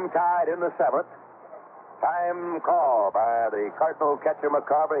 Game tied in the 7th. Time call by the Cardinal catcher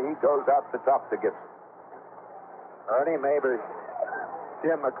McCarver. He goes out to talk to Gibson. Ernie, maybe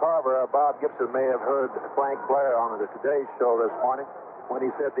Jim McCarver or Bob Gibson may have heard Frank Blair on the Today Show this morning when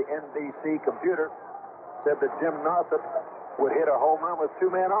he said the NBC computer said that Jim Northrup would hit a home run with 2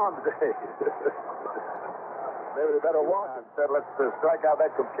 men on today. Maybe they better watch it. Said, let's strike out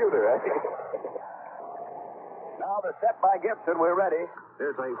that computer, eh? Now the set by Gibson. We're ready.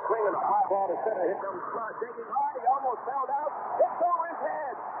 There's a swing and a fly ball to center. Here comes Clark taking hard. He almost fell down. It's over his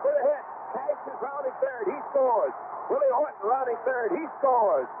head for the hit. Cash is rounding third. He scores. Willie Horton rounding third. He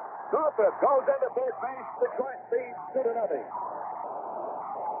scores. Northrup goes into third base. Detroit leads 2-0.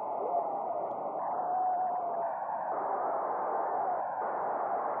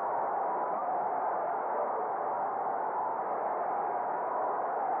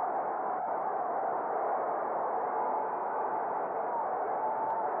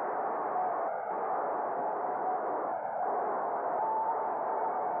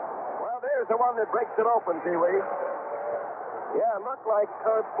 There's the one that breaks it open, Pee Wee. Yeah, it looked like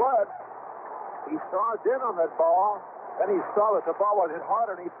Kurt Blood. He charged in on that ball. Then he saw that the ball was hit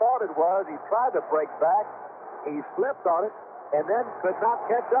harder than he thought it was. He tried to break back. He slipped on it and then could not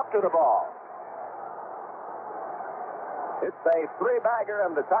catch up to the ball. It's a 3-bagger,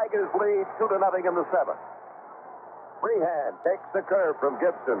 and the Tigers lead 2-0 in the 7th. Freehand takes the curve from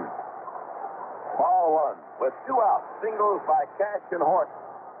Gibson. Ball 1 with 2 outs. Singles by Cash and Horton.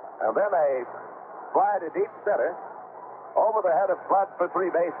 And then a fly to deep center. Over the head of Flood for 3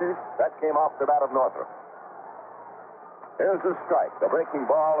 bases. That came off the bat of Northrup. Here's the strike. The breaking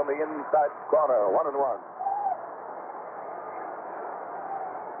ball in the inside corner. 1-1.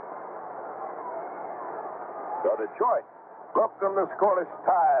 So Detroit broken the scoreless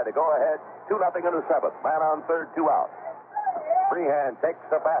tie to go ahead 2-0 in the 7th. Man on third, 2 out. Freehand takes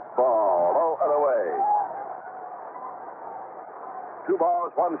the fastball low and away. 2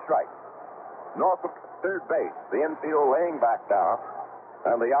 balls, 1 strike. Northrup, third base. The infield laying back now.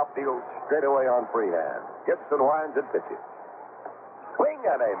 And the outfield straight away on Freehand. Gibson winds and pitches. Swing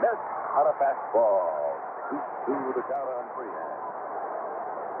and a miss on a fastball. 2-2 the count on Freehand.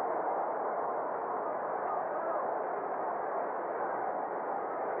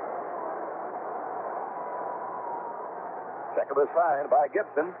 Check of the sign by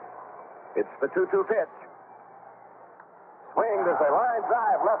Gibson. It's the 2-2 pitch. Swing, there's a line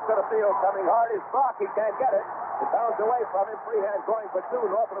drive left to the field coming hard. His block, he can't get it. It bounds away from him. Freehand going for 2.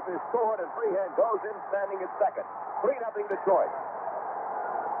 Northrup is scored, and Freehand goes in standing at second. 3-0 Detroit.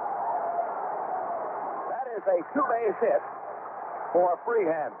 That is a 2-base hit for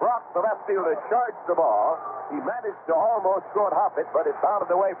Freehand. Brock, the left fielder, charged the ball. He managed to almost short hop it, but it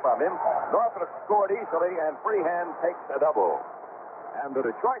bounded away from him. Northrup scored easily, and Freehand takes a double. And the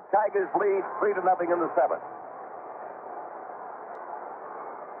Detroit Tigers lead 3-0 in the 7th.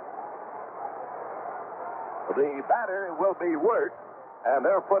 The batter will be Wirt, and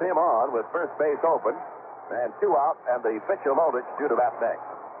they'll put him on with first base open, and 2 out, and the pitcher Lolich due to bat next.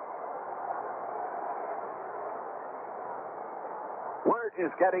 Wirt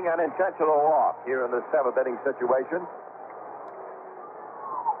is getting an intentional walk here in the 7th inning situation.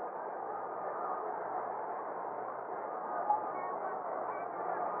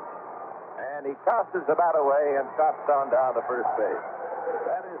 And he tosses the bat away and trots on down to first base.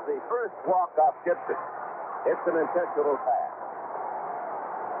 That is the first walk off Gibson. It's an intentional pass.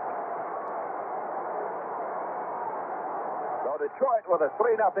 So Detroit with a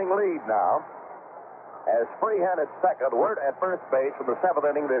 3-0 lead now. As Freehan at second, Wirt at first base from the 7th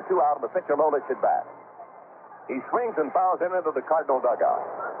inning. They're 2 out, and the pitcher Lolich at bat. He swings and fouls in into the Cardinal dugout.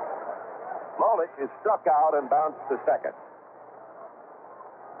 Lolich is struck out and bounced to second.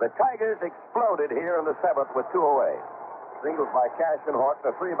 The Tigers exploded here in the 7th with 2 away. Singles by Cash and Horton,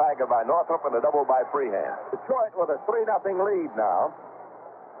 a 3-bagger by Northrop, and a double by Freehan. Detroit with a 3-0 lead now.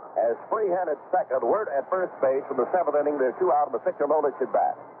 As Freehan at second, Wirt at first base from the 7th inning. They're 2 out, and the pitcher Lolich at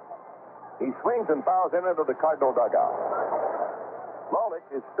bat. He swings and fouls in into the Cardinal dugout. Lolich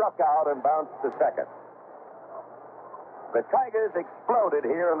is struck out and bounced to second. The Tigers exploded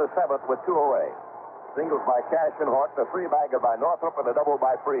here in the 7th with 2 away. Singles by Cash and Horton, a 3-bagger by Northrop, and a double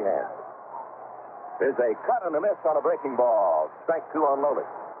by Freehan. There's a cut and a miss on a breaking ball. Strike 2 on Lolich.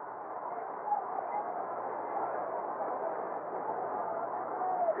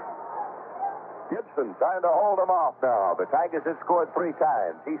 Gibson trying to hold him off now. The Tigers have scored 3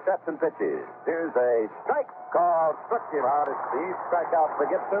 times. He sets and pitches. Here's a strike called. Struck him out. It's the strikeout for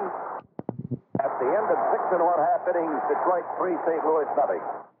Gibson. At the end of 6 1/2 innings, Detroit 3, St. Louis 0.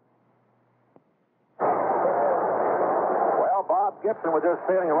 Well, Bob Gibson was just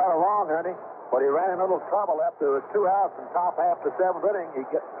feeling right along, Ernie. But he ran into a little trouble after 2 outs in top half the 7th inning. He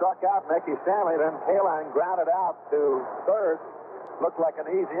gets struck out. Mickey Stanley then Kaline grounded out to third. Looked like an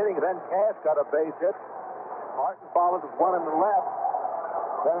easy inning. Then Cash got a base hit. Martin followed with one in the left.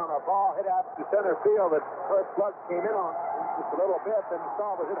 Then on a ball hit out to center field that Kurt Flood came in on just a little bit. Then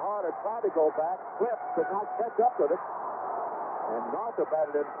Stahl was hit harder, tried to go back. Swift could not catch up with it. And Northrop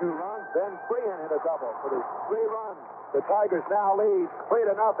batted in 2 runs. Then Freehan hit a double for the 3 runs. The Tigers now lead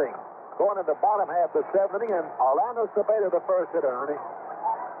 3-0. Going in the bottom half of the 7th inning, and Orlando Cepeda the first hitter, Ernie.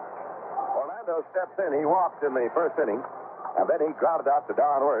 Orlando steps in. He walked in the 1st inning, and then he grounded out to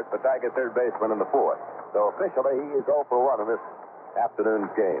Don Wirt, the Tiger third baseman, in the 4th. So officially, he is 0 for 1 in this afternoon's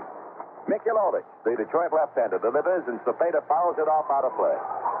game. Mickey Lolich, the Detroit left-hander, delivers, and Cepeda fouls it off out of play.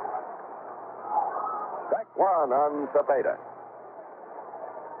 Strike 1 on Cepeda.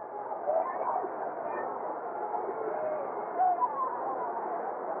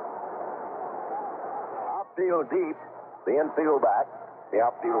 Outfield deep, the infield back. The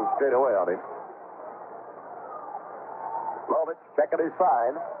outfield straight away on him. Lolich checking his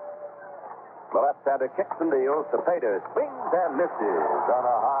sign. The left-hander kicks and deals. Cepeda swings and misses on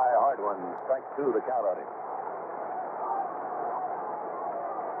a high, hard one. Strike 2, the count on him.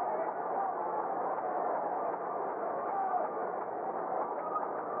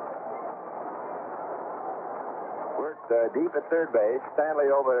 Wirt deep at third base.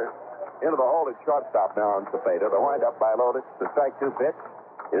 Stanley over into the hole at shortstop now on Cepeda. The wind-up by Lolich. The strike 2 pitch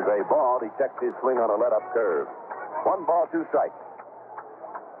is a ball. He checks his swing on a let-up curve. 1 ball, 2 strikes.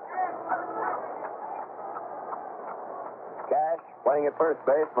 Cash playing at first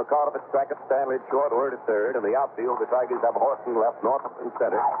base. McAuliffe at second. Stanley at short. Wirt at third. In the outfield, the Tigers have Horton left, Northrop in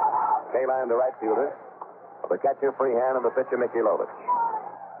center. Kaline, the right fielder. The catcher, Freehan, and the pitcher, Mickey Lolich.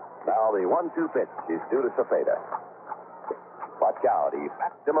 Now the 1-2 pitch is due to Cepeda. Watch out. He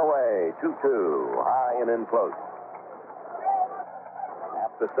backed him away. 2-2. High and in close.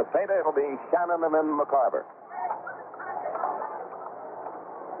 After Cepeda, it'll be Shannon and then McCarver.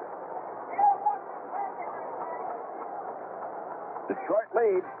 Detroit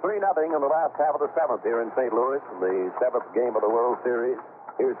leads 3-0 in the last half of the 7th here in St. Louis in the 7th game of the World Series.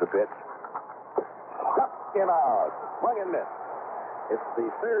 Here's the pitch. Struck him out. Swung and missed. It's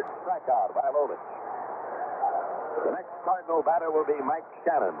the 3rd strikeout by Lolich. The next Cardinal batter will be Mike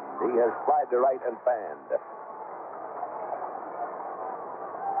Shannon. He has slid to right and fanned.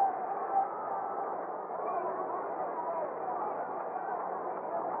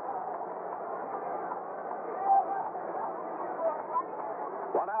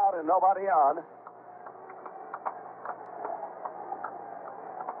 One out and nobody on.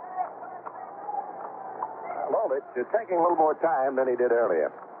 Lolich is taking a little more time than he did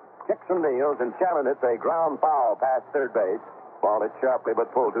earlier. Kicks and deals, and Shannon hits a ground foul past third base. Ball hit sharply,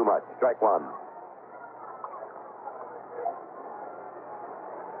 but pulled too much. Strike 1.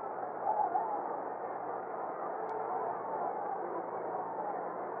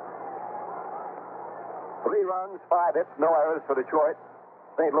 3 runs, 5 hits, no errors for Detroit.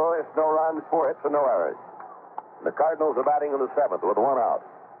 St. Louis, no runs, 4 hits, and no errors. The Cardinals are batting in the 7th with 1 out.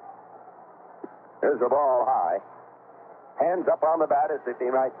 Here's the ball high. Hands up on the bat as if he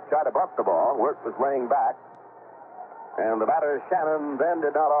might try to bunt the ball. Wirt was laying back. And the batter, Shannon, then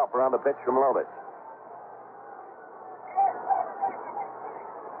did not offer on the pitch from Lovich.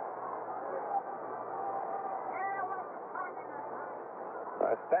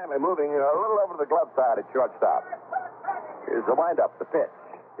 Stanley moving a little over to the glove side at shortstop. Here's the windup, the pitch.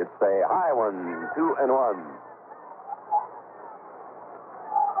 It's a high one, 2-1.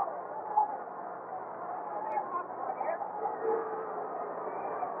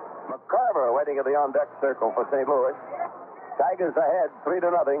 McCarver waiting at the on-deck circle for St. Louis. Tigers ahead,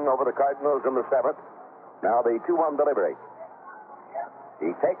 3-0 over the Cardinals in the 7th. Now the 2-1 delivery.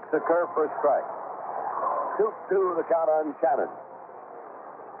 He takes the curve for a strike. 2-2 the count on Shannon.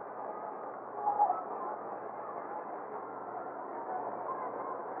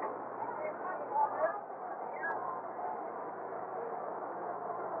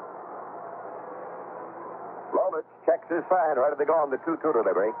 Lovich checks his sign right at the go on the 2-2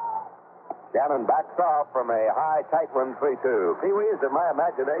 delivery. Shannon backs off from a high, tight one, 3-2. Pee-wee, is it my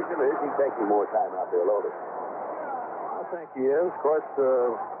imagination, or is he taking more time out there, Lovich? I think he is. Of course,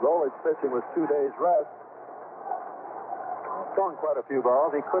 Lolich pitching with 2 days rest. Thrown quite a few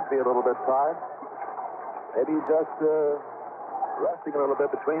balls. He could be a little bit tired. Maybe he's just resting a little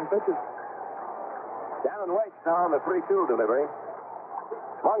bit between pitches. Shannon waits now on the 3-2 delivery.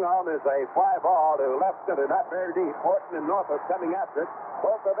 Swung on is a fly ball to left center, not very deep. Horton and Norfolk coming after it.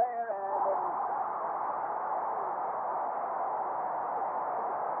 Both are there, and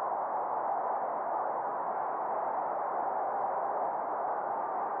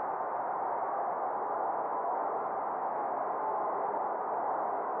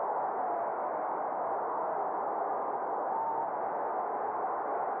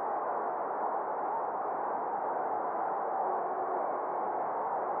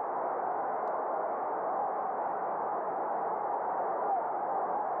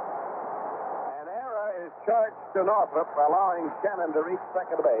charged to Northrop, allowing Shannon to reach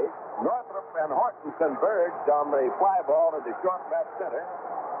second base. Northrop and Horton converged on the fly ball into short left center.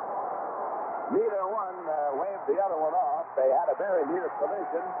 Neither one waved the other one off. They had a very near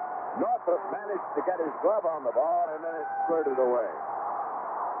collision. Northrop managed to get his glove on the ball, and then it squirted away.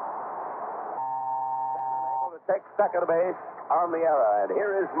 Shannon able to take second base on the error, and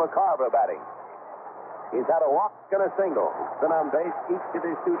here is McCarver batting. He's had a walk and a single. He's been on base each of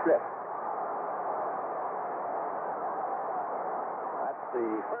his 2 trips.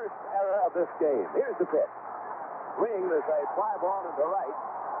 The first error of this game. Here's the pitch. Swing, there's a fly ball into right.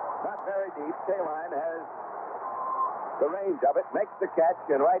 Not very deep. Kaline has the range of it, makes the catch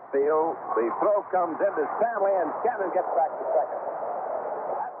in right field. The throw comes into Stanley, and Shannon gets back to second.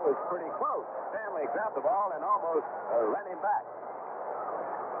 That was pretty close. Stanley grabbed the ball and almost ran him back.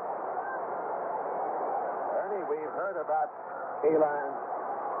 Ernie, we've heard about Kaline's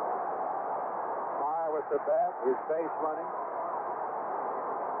fire with the bat, his face running.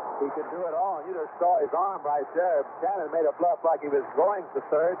 He could do it all, and you just saw his arm right there. Shannon made a bluff like he was going to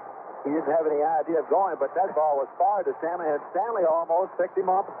third. He didn't have any idea of going, but that ball was far to Stanley, and Stanley almost picked him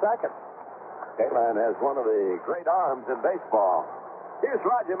off at second. Kaline has one of the great arms in baseball. Here's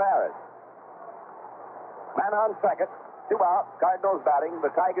Roger Maris. Man on second, 2 out, Cardinals batting.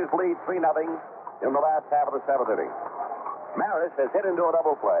 The Tigers lead 3-0 in the last half of the 7th inning. Maris has hit into a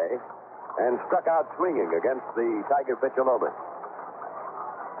double play and struck out swinging against the Tiger pitcher Lovich.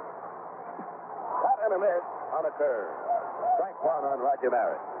 And a miss on a curve. Strike 1 on Roger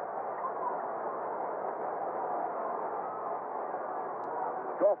Maris.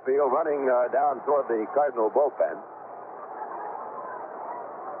 Schofield running down toward the Cardinal bullpen.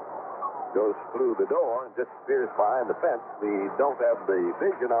 Goes through the door and disappears behind the fence. We don't have the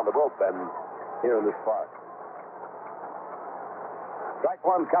vision on the bullpen here in this park. Strike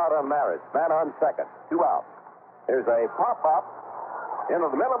 1 count on Maris. Man on second. 2 out. Here's a pop-up into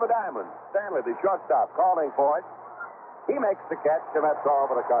the middle of the diamond. Stanley, the shortstop, calling for it. He makes the catch, and that's all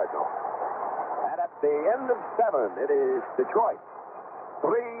for the Cardinals. And at the end of 7, it is Detroit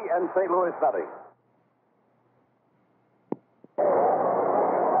 3 and St. Louis nothing.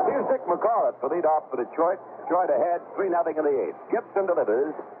 Here's Dick McCall for lead off for Detroit. Detroit ahead 3-0 in the 8th. Gibson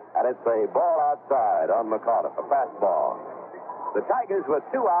delivers, and it's a ball outside on McCall, a fastball. The Tigers with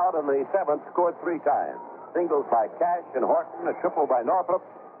 2 out in the 7th scored 3 times. Singles by Cash and Horton, a triple by Northrop,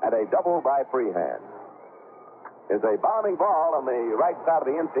 and a double by Freehand. There's a bounding ball on the right side of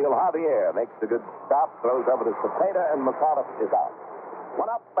the infield. Javier makes a good stop, throws over to Cepeda, and McAuliffe is out. One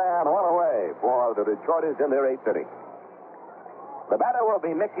up and one away for the Detroiters in their eighth inning. The batter will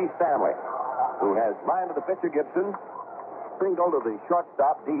be Mickey Stanley, who has lined the pitcher Gibson, singled to the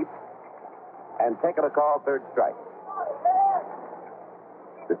shortstop deep, and taken a call third strike.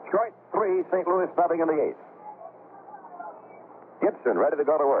 Detroit 3, St. Louis nothing in the eighth. Gibson ready to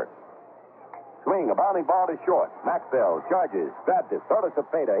go to work. Swing, a bounding ball to short. Maxwell charges, grabs it, throws to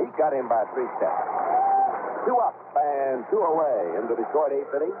Feta. He got him by 3 steps. 2 up and 2 away in the Detroit eighth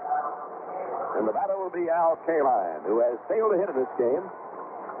inning. And the batter will be Al Kaline, who has failed to hit in this game.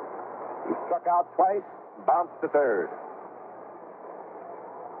 He struck out twice, bounced to third.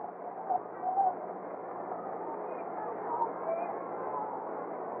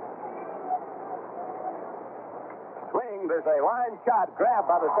 Swing, there's a line shot grabbed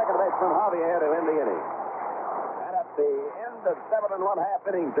by the second baseman Javier to end the inning. And at the end of 7 1/2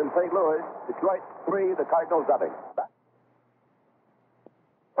 innings in St. Louis, Detroit 3, the Cardinals nothing.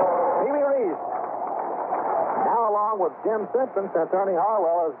 Pee-wee Reese. Now along with Jim Simpson, since Ernie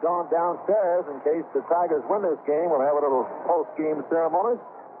Harwell has gone downstairs in case the Tigers win this game, we'll have a little post-game ceremony.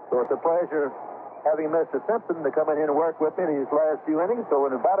 So it's a pleasure having Mr. Simpson to come in here and work with me in these last few innings. So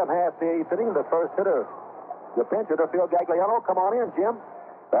in about half the eighth inning, the first hitter, the pinch hitter, Phil Gagliano. Come on in, Jim.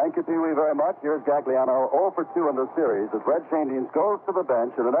 Thank you, Pee-wee, very much. Here's Gagliano, 0 for 2 in the series as Red Indians goes to the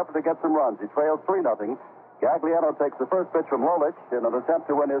bench in an effort to get some runs. He trails 3-0. Gagliano takes the first pitch from Lolich in an attempt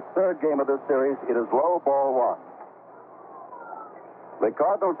to win his third game of this series. It is low, ball 1. The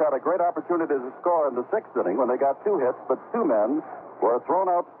Cardinals had a great opportunity to score in the 6th inning when they got 2 hits, but 2 men were thrown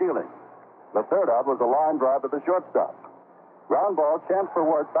out stealing. The third out was a line drive to the shortstop. Ground ball, chance for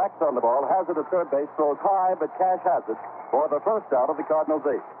Ward, backs on the ball, has it at third base, throws high, but Cash has it for the first out of the Cardinals'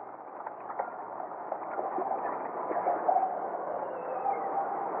 8th.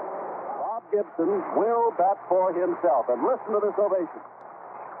 Bob Gibson will bat for himself, and listen to this ovation.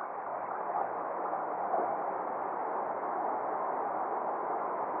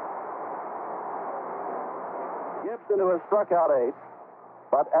 Gibson, who has struck out 8,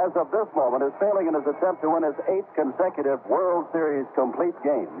 but as of this moment is failing in his attempt to win his 8th consecutive World Series complete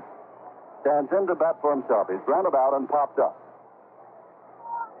game, stands in to bat for himself. He's grounded out and popped up.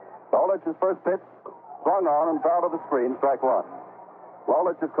 Lolich's first pitch swung on and foul to the screen, strike 1.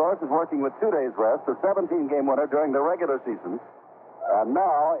 Lolich, of course, is working with 2 days rest, a 17-game winner during the regular season, and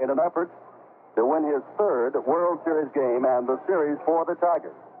now in an effort to win his 3rd World Series game and the series for the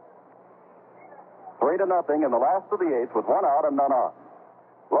Tigers. 3-0 in the last of the 8th with 1 out and none on.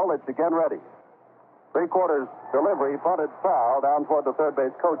 Lolich again ready. 3/4 delivery, punted foul down toward the third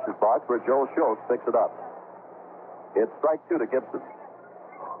base coach's box where Joe Schultz picks it up. It's strike 2 to Gibson.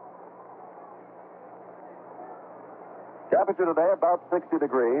 Temperature today about 60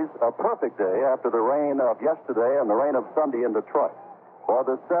 degrees. A perfect day after the rain of yesterday and the rain of Sunday in Detroit for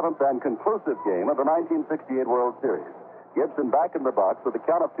the 7th and conclusive game of the 1968 World Series. Gibson back in the box with a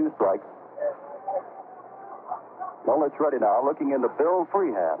count of 2 strikes. Lolich ready now, looking into Bill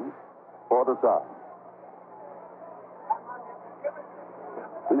Freehan for the sign.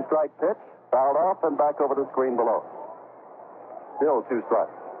 2-strike pitch, fouled off and back over the screen below. Still 2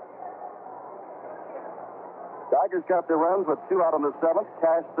 strikes. Tigers got their runs with 2 out in the 7th.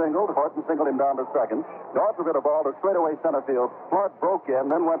 Cash singled. Horton singled him down to second. Northrup hit a ball to straightaway center field. Smart broke in,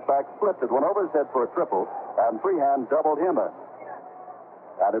 then went back, flipped it, went over his head for a triple, and Freehan doubled him in.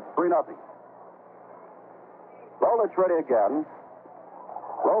 And it's 3-0. Lolich ready again.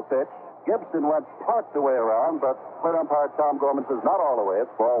 Low pitch. Gibson went part the way around, but plate umpire Tom Gorman says not all the way.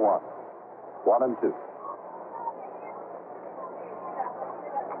 It's ball 1. 1-2.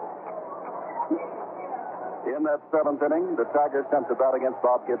 In that 7th inning, the Tigers sent to bat against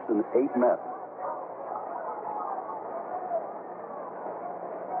Bob Gibson 8 men.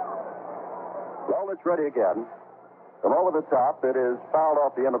 Lolich ready again. From over the top, it is fouled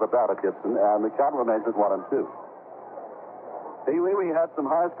off the end of the bat at Gibson, and the count remains at 1-2. Pee-wee, we had some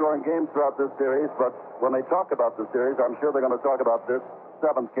high-scoring games throughout this series, but when they talk about the series, I'm sure they're going to talk about this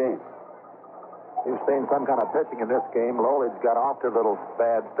 7th game. You've seen some kind of pitching in this game. Lolich got off to a little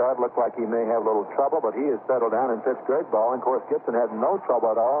bad start. Looked like he may have a little trouble, but he has settled down and pitched great ball. And, of course, Gibson had no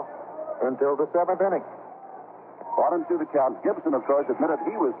trouble at all until the 7th inning. 1-2 the count. Gibson, of course, admitted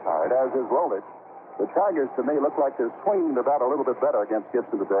he was tired, as is Lolich. The Tigers, to me, look like they're swinging the bat a little bit better against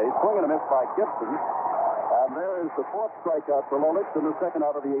Gibson today. Swing and a miss by Gibson. And there is the 4th strikeout for Lolich in the 2nd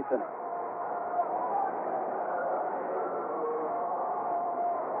out of the 8th inning.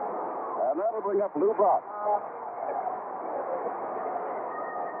 And that'll bring up Lou Brock.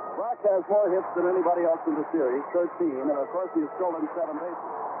 Brock has more hits than anybody else in the series, 13, and of course he has stolen 7 bases.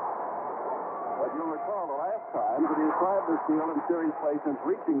 But you'll recall the last times that he has tried this deal in series play since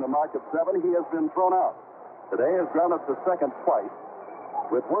reaching the mark of 7, he has been thrown out. Today has grounded to second twice,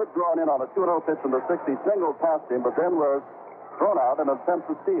 with word drawn in on a 2-0 pitch in the 60 single past him, but then was thrown out in an attempt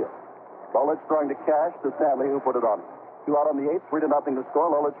to steal. Lolich throwing to Cash to Stanley, who put it on. 2 out on the 8th, 3-0 to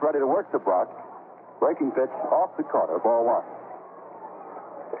score. Lolich ready to work to Brock. Breaking pitch off the corner, ball 1.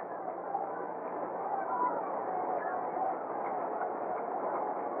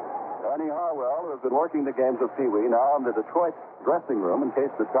 Ernie Harwell, who has been working the games of Pee Wee, now in the Detroit dressing room in case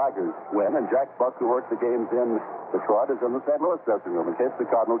the Tigers win, and Jack Buck, who worked the games in Detroit, is in the St. Louis dressing room in case the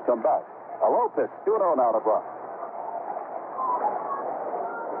Cardinals come back. A low pitch, 2-0 now to Brock.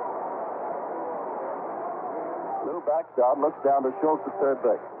 Lou backs out, looks down to Schultz at third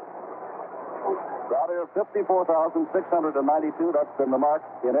base. Crowd here, 54,692. That's been the mark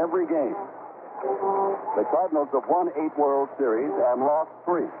in every game. The Cardinals have won 8 World Series and lost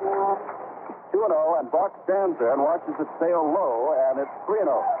 3. 2-0, and Buck stands there and watches it sail low, and it's 3-0.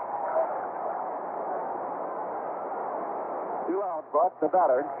 2 out, Buck, the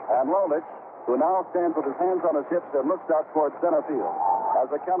batter, and Lolich, who now stands with his hands on his hips and looks out towards center field, has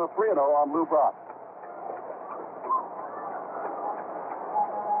a count of 3-0 on Lou Brock.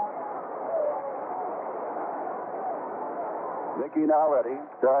 Mickey now ready,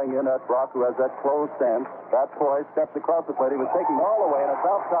 staring in at Brock, who has that closed stance. Bat poised, steps across the plate. He was taking all the way, and it's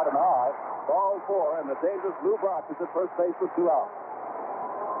outside and high. Ball 4, and the dangerous Lou Brock is at first base with 2 outs.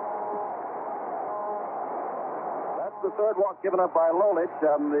 That's the third walk given up by Lolich,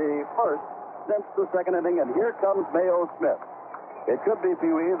 and the first since the second inning, and here comes Mayo Smith. It could be,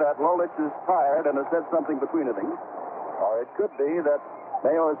 Pee Wee, that Lolich is tired and has said something between innings, or it could be that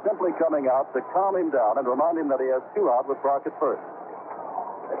Mayo is simply coming out to calm him down and remind him that he has 2 out with Brock at first.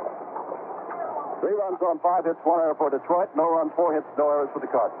 3 runs on 5 hits, 1 error for Detroit. No runs, 4 hits, no errors for the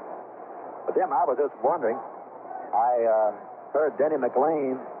Cardinals. But Jim, I was just wondering. I heard Denny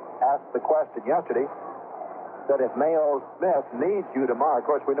McLean ask the question yesterday. Said if Mayo Smith needs you tomorrow, of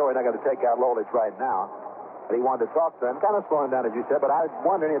course we know he's not going to take out Lolich right now, but he wanted to talk to him, kind of slowing down as you said. But I was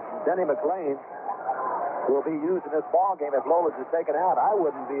wondering if Denny McLean will be used in this ball game if Lolich is taken out. I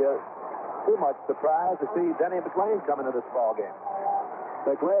wouldn't be too much surprised to see Denny McLean come into this ball game.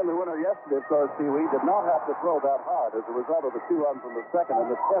 McLean, the winner yesterday, of course, Pee Wee, did not have to throw that hard as a result of the 2 runs from the second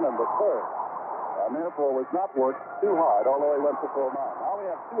and the 10 in the third, and therefore was not worked too hard, although he went to full 9. Now we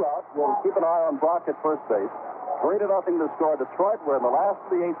have 2 outs. We'll keep an eye on Brock at first base. 3-0 to score. Detroit. We're in the last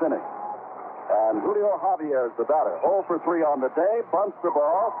of the 8th inning. And Julio Javier is the batter. 0 for 3 on the day. Bunts the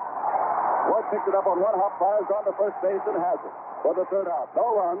ball. Ward picked it up on 1 hop, fires on to first base, and has it for the 3rd out.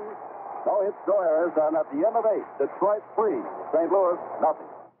 No runs, no hits, no errors, and at the end of 8, Detroit 3, St. Louis nothing.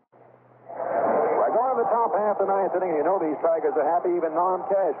 We're going to the top half of the 9th inning. You know these Tigers are happy. Even Norm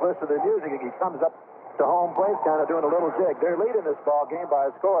Cash, listen to the music. He comes up to home plate, kind of doing a little jig. They're leading this ball game by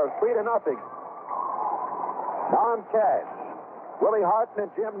a score of 3-0. Norm Cash, Willie Harton,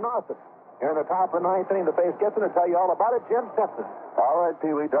 and Jim Northrup. Here in the top of the 9th inning, the base gets in to tell you all about it. Jim Simpson. All right,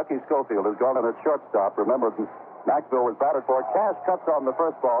 Pee Wee. Ducky Schofield has gone in at shortstop. Remember, Maxville was batted for. Cash cuts on the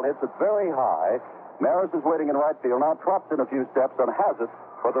first ball, hits it very high. Maris is waiting in right field. Now trots in a few steps and has it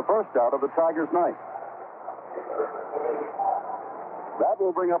for the first out of the Tigers' 9th. That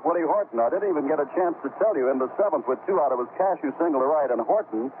will bring up Willie Horton. I didn't even get a chance to tell you in the 7th with 2 out. It was Cash who singled to right, and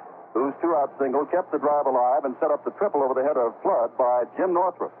Horton, whose 2-out single kept the drive alive and set up the triple over the head of Flood by Jim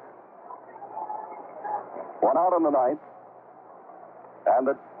Northrup. 1 out in the 9th. And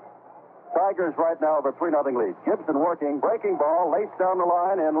the Tigers right now have a 3-0 lead. Gibson working, breaking ball, laced down the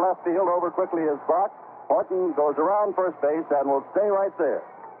line in left field. Over quickly is Brock. Horton goes around first base and will stay right there.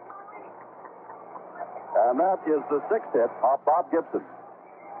 And that is the 6th hit off Bob Gibson.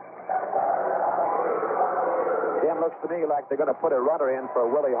 Jim, looks to me like they're going to put a runner in for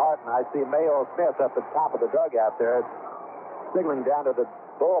Willie Harton. I see Mayo Smith at the top of the dugout there, signaling down to the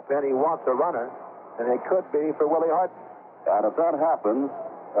bullpen. He wants a runner, and it could be for Willie Harton. And if that happens,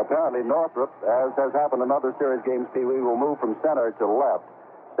 apparently Northrup, as has happened in other series games, Pee Wee, will move from center to left.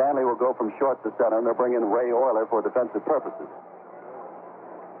 Stanley will go from short to center, and they'll bring in Ray Euler for defensive purposes.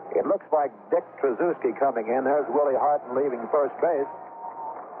 It looks like Dick Trzaskowski coming in. There's Willie Harton leaving first base.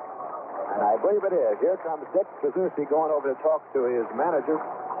 And I believe it is. Here comes Dick Trzaskowski going over to talk to his manager,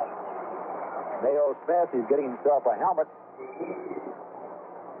 Mayo Smith. He's getting himself a helmet.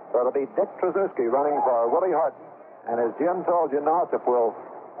 So it'll be Dick Trzaskowski running for Willie Harton. And as Jim told you, Northrup will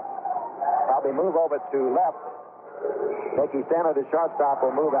probably move over to left. Mickey Stanley, the shortstop,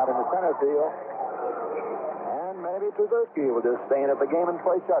 will move out in the center field. And maybe Trzaskowski will just stay in at the game and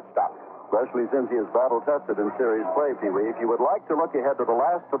play shortstop. Especially since he is battle-tested in series play, Pee Wee. If you would like to look ahead to the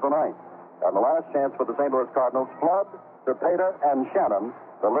last of the 9th, And the last chance for the St. Louis Cardinals, Flood, Cepeda, and Shannon,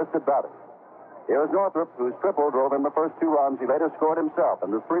 the listed batters. Here's Northrop, whose triple drove in the first 2 runs. He later scored himself.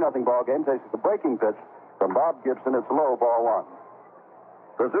 And this 3-0 ball game takes the breaking pitch from Bob Gibson. It's low, ball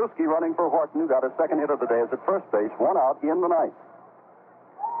 1. Krasuski running for Horton, who got his second hit of the day, is at first base, 1 out in the ninth.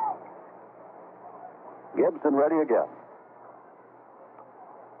 Gibson ready again.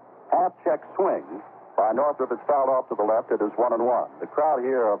 Half check swing by Northrop. It's fouled off to the left. It is 1-1. The crowd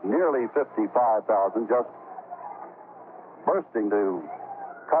here of nearly 55,000 just bursting to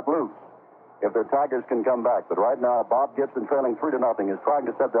cut loose if the Tigers can come back. But right now, Bob Gibson, trailing 3-0, is trying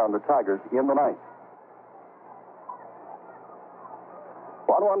to set down the Tigers in the ninth.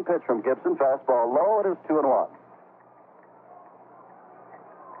 1-1 pitch from Gibson. Fastball low. It is 2-1.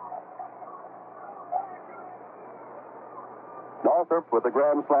 Northrop, with the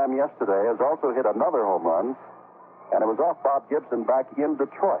grand slam yesterday, has also hit another home run, and it was off Bob Gibson back in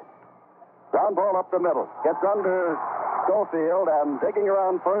Detroit. Ground ball up the middle. Gets under Schofield, and digging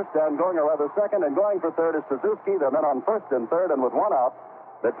around first and going around second and going for third is Suzuki. They're men on first and third, and with 1 out,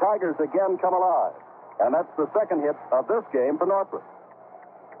 the Tigers again come alive. And that's the second hit of this game for Northrop.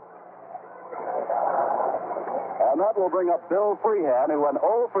 And that will bring up Bill Freehan, who went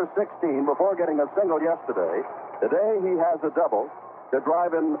 0 for 16 before getting a single yesterday. Today he has a double to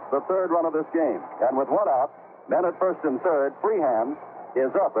drive in the third run of this game. And with 1 out, men at first and third, Freehan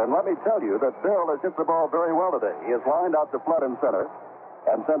is up. And let me tell you that Bill has hit the ball very well today. He has lined out to Flood in center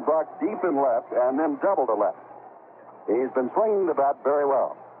and sent Brock deep in left and then double to left. He's been swinging the bat very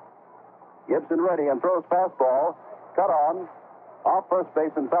well. Gibson ready and throws fastball. Cut on. Off first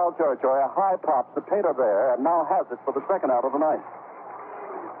base in foul territory. A high pop. Cepeda there, and now has it for the second out of the ninth.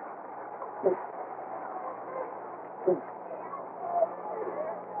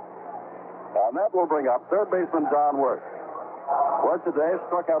 And that will bring up third baseman Don Wirth. Wirth today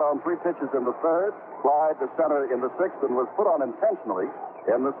struck out on 3 pitches in the third, fly to center in the sixth, and was put on intentionally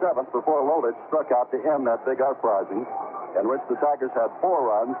in the seventh before Lolich struck out to end that big uprising, in which the Tigers had 4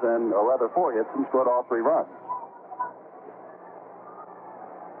 runs, or rather 4 hits, and scored all 3 runs.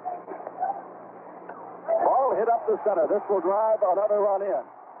 Ball hit up the center. This will drive another run in.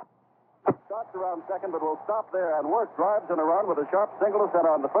 Starts around second, but will stop there, and Wirth drives in a run with a sharp single to center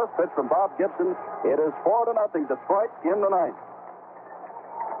on the first pitch from Bob Gibson. It is 4-0 Detroit in the ninth.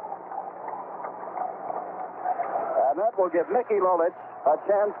 And that will give Mickey Lolich a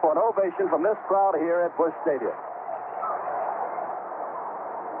chance for an ovation from this crowd here at Busch Stadium.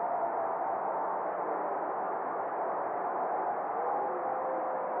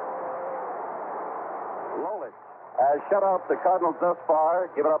 Lolich has shut out the Cardinals thus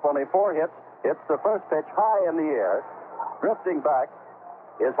far, given up only 4 hits. It's the first pitch high in the air. Drifting back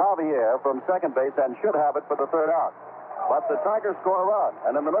is Javier from second base and should have it for the third out. But the Tigers score a run.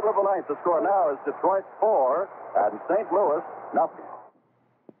 And in the middle of the ninth, the score now is Detroit 4 and St. Louis nothing.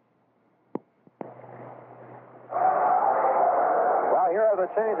 Well, here are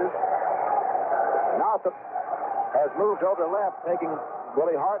the changes. Northrop has moved over left, taking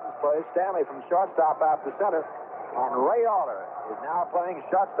Willie Harton's place. Stanley from shortstop out to center. And Ray Aller is now playing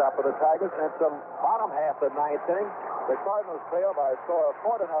shortstop for the Tigers. And it's the bottom half of the ninth inning. The Cardinals trail by a score of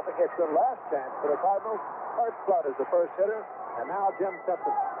 4-0. It's the last chance for the Cardinals. Kurt Flood is the first hitter. And now Jim steps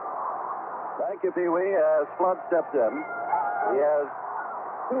in. Thank you, Pee Wee. As Flood steps in, he has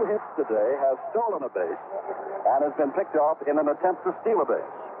 2 hits today, has stolen a base, and has been picked off in an attempt to steal a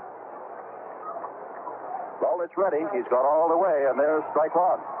base. Lolich ready. He's gone all the way, and there's strike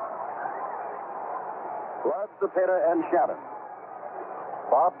 1. Flood, Cepeda, and Shannon.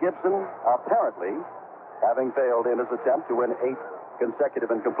 Bob Gibson, apparently, having failed in his attempt to win 8 consecutive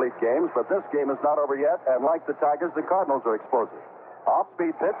and complete games, but this game is not over yet, and like the Tigers, the Cardinals are explosive.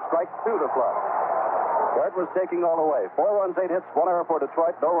 Off-speed pitch, strike 2 to Flood. Bird was taking all the way. 4 runs, 8 hits, 1 error for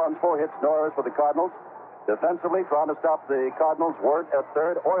Detroit. No runs, 4 hits, no errors for the Cardinals. Defensively, trying to stop the Cardinals. Ward at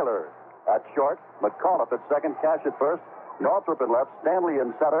third, Euler at short, McAuliffe at second, Cash at first, Northrop at left, Stanley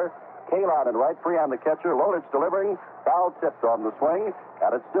in center, Kaline in right, Freehan the catcher, Lolich delivering, foul tipped on the swing,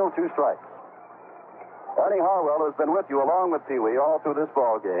 and it's still 2 strikes. Ernie Harwell has been with you along with Pee Wee all through this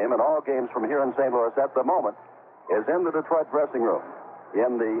ball game and all games from here in St. Louis at the moment is in the Detroit dressing room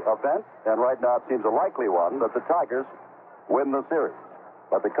in the event, and right now it seems a likely one, that the Tigers win the series.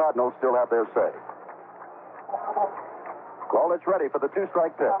 But the Cardinals still have their say. Lolich ready for the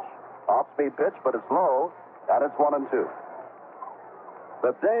 2-strike pitch. Off-speed pitch, but it's low, and it's 1-2.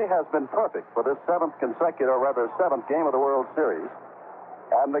 The day has been perfect for this 7th game of the World Series.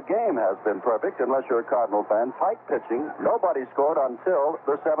 And the game has been perfect, unless you're a Cardinal fan. Tight pitching. Nobody scored until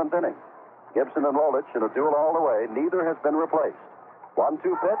the 7th inning. Gibson and Lolich in a duel all the way. Neither has been replaced. 1-2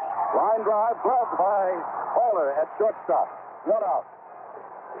 pitch. Line drive. Gloved by Euler at shortstop. 1 out.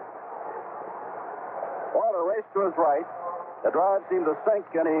 Euler raced to his right. The drive seemed to sink,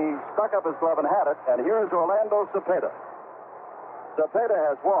 and he stuck up his glove and had it. And here is Orlando Cepeda. Cepeda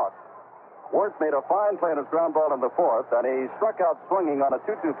has walked. Wirt made a fine play on his ground ball in the 4th, and he struck out swinging on a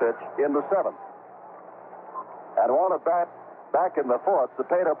 2-2 pitch in the 7th. And on a bat back in the 4th,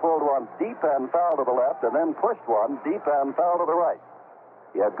 Cepeda pulled one deep and foul to the left, and then pushed one deep and foul to the right.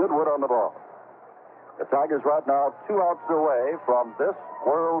 He had good wood on the ball. The Tigers right now 2 outs away from this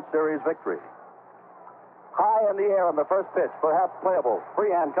World Series victory. High in the air on the first pitch, perhaps playable.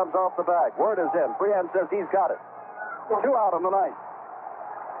 Freehand comes off the bag. Word is in. Freehand says he's got it. 2 out in the 9th.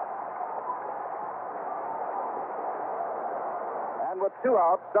 And with 2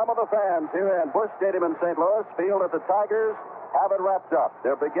 outs, some of the fans here in Busch Stadium in St. Louis feel that the Tigers have it wrapped up.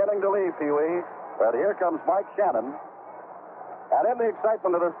 They're beginning to leave, Pee Wee. But here comes Mike Shannon. And in the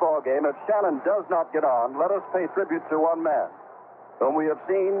excitement of this ball game, if Shannon does not get on, let us pay tribute to one man whom we have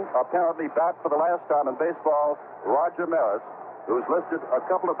seen apparently bat for the last time in baseball, Roger Maris, who's listed a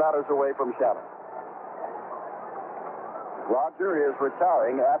couple of batters away from Shannon. Roger is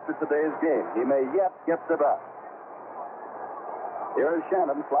retiring after today's game. He may yet get the bat. Here is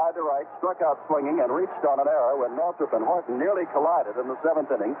Shannon, fly to right, struck out swinging, and reached on an error when Northrop and Horton nearly collided in the 7th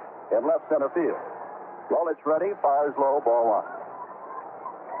inning in left center field. Lolich ready, fires low, ball 1.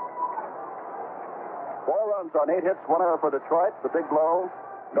 4 runs on 8 hits, 1 error for Detroit. The big blow.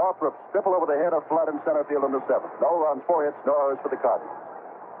 Northrop triple over the head of Flood in center field in the 7th. No runs, 4 hits, no errors for the Cardinals.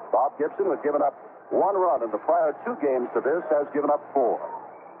 Bob Gibson, who had given up 1 run in the prior 2 games to this, has given up 4.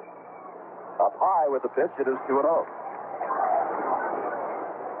 Up high with the pitch, it is 2-0.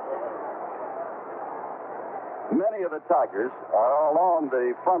 Many of the Tigers are along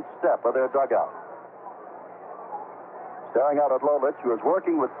the front step of their dugout. Staring out at Lolich, who is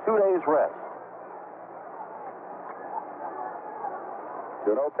working with 2 days' rest.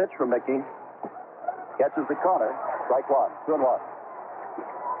 2-0 pitch from Mickey. Catches the corner. Strike 1. 2-1.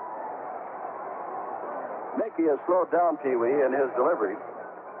 Mickey has slowed down Pee Wee in his delivery,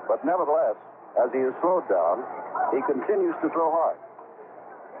 but nevertheless, as he is slowed down, he continues to throw hard.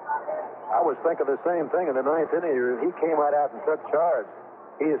 I was thinking the same thing in the 9th inning. He came right out and took charge.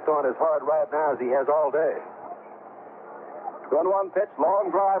 He is throwing as hard right now as he has all day. 1-1 pitch, long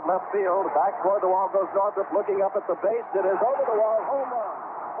drive, left field. Back toward the wall goes Northrop, looking up at the base. It is over the wall, home run.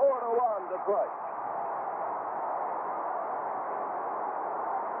 4-1, Detroit.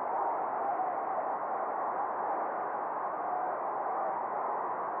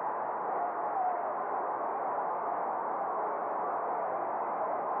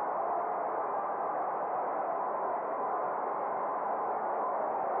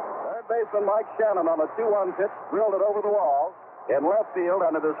 Third baseman Mike Shannon on a 2-1 pitch drilled it over the wall in left field,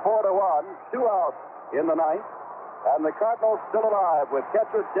 and it is 4-1, 2 outs in the 9th. And the Cardinals still alive with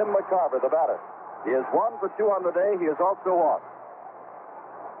catcher Tim McCarver, the batter. He is 1 for 2 on the day. He is also walked.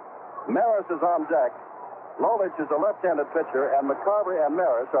 Maris is on deck. Lolich is a left-handed pitcher, and McCarver and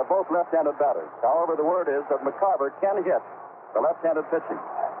Maris are both left-handed batters. However, the word is that McCarver can hit the left-handed pitching.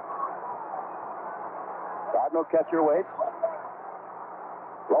 Cardinal catcher waits.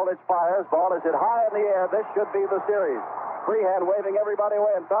 Lolich fires. Ball is hit high in the air. This should be the series. Freehand waving everybody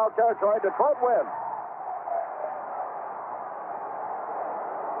away in foul territory. Detroit wins.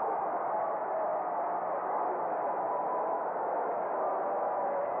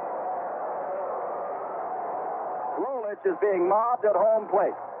 Lolich is being mobbed at home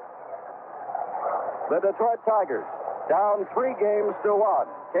plate. The Detroit Tigers, down 3 games to 1,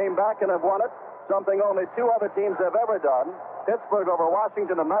 came back and have won it, something only 2 other teams have ever done. Pittsburgh over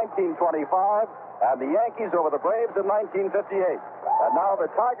Washington in 1925, and the Yankees over the Braves in 1958. And now the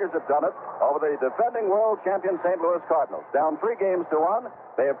Tigers have done it over the defending world champion St. Louis Cardinals. Down 3 games to 1.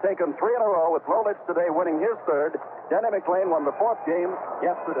 They have taken 3 in a row, with Lolich today winning his 3rd. Denny McLain won the 4th game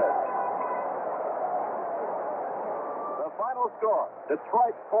yesterday. The final score,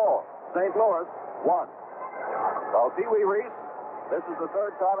 Detroit 4, St. Louis 1. Well, Pee Wee Reese, this is the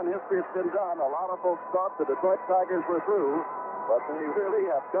 3rd time in history it's been done. A lot of folks thought the Detroit Tigers were through, but they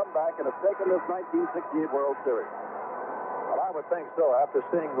really have come back and have taken this 1968 World Series. Well, I would think so. After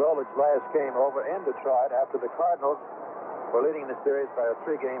seeing Lolich's last game over in Detroit, after the Cardinals were leading the series by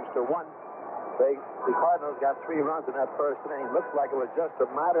 3 games to 1, the Cardinals got 3 runs in that first inning. It looks like it was just a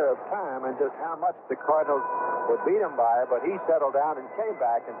matter of time and just how much the Cardinals would beat them by, but he settled down and came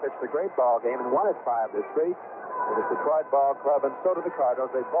back and pitched a great ball game and won it 5-3. The Detroit Ball Club, and so do the Cardinals.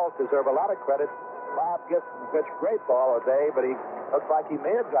 They both deserve a lot of credit Bob Gibson pitched great ball today, but he looks like he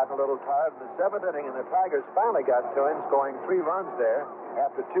may have gotten a little tired in the seventh inning, and the Tigers finally got to him, scoring 3 runs there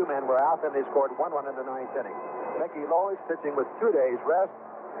after 2 men were out. Then they scored 1 run in the ninth inning. Mickey Lois pitching with 2 days rest.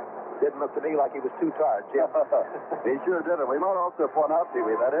 Didn't look to me like he was too tired, Jim. He sure didn't. We might also point out,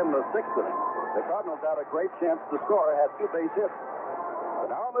 Pee-wee, that in the sixth inning, the Cardinals had a great chance to score, had 2 base hits. And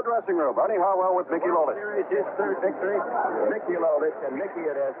now in the dressing room, Ernie Harwell with Mickey Lolis. Series, his third victory. Mickey Lolis, and Mickey,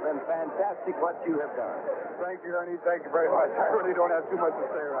 it has been fantastic what you have done. Thank you, Ernie. Thank you very much. I really don't have too much to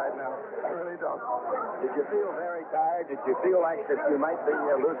say right now. I really don't. Did you feel very tired? Did you feel like that you might be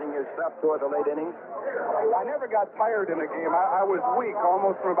losing your stuff toward the late innings? I never got tired in a game. I was weak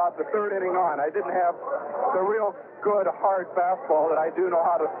almost from about the third inning on. I didn't have the real good, hard fastball that I do know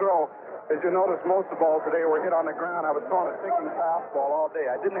how to throw. As you notice, most of the balls today were hit on the ground. I was throwing a sinking fastball all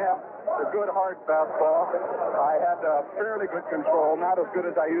day. I didn't have the good, hard fastball. I had fairly good control, not as good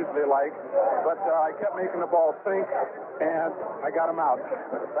as I usually like, but I kept making the ball sink, and I got them out.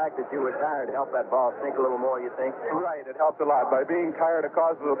 The fact that you were tired helped that ball sink a little more, you think? Right, it helped a lot. By being tired, it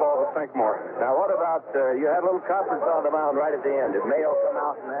causes the ball to sink more. Now, what about, you had a little conference on the mound right at the end. Did Mayo come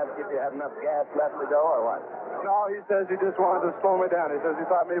out and ask if you had enough gas left to go, or what? No, he says he just wanted to slow me down. He says he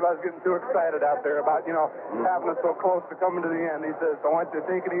thought maybe I was getting too excited out there about, having us so close to coming to the end. He says, I want you to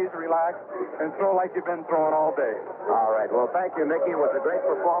take it easy, relax, and throw like you've been throwing all day. All right. Well, thank you, Mickey. It was a great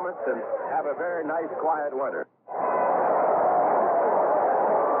performance, and have a very nice, quiet winter.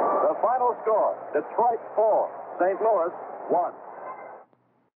 The final score, Detroit 4, St. Louis 1.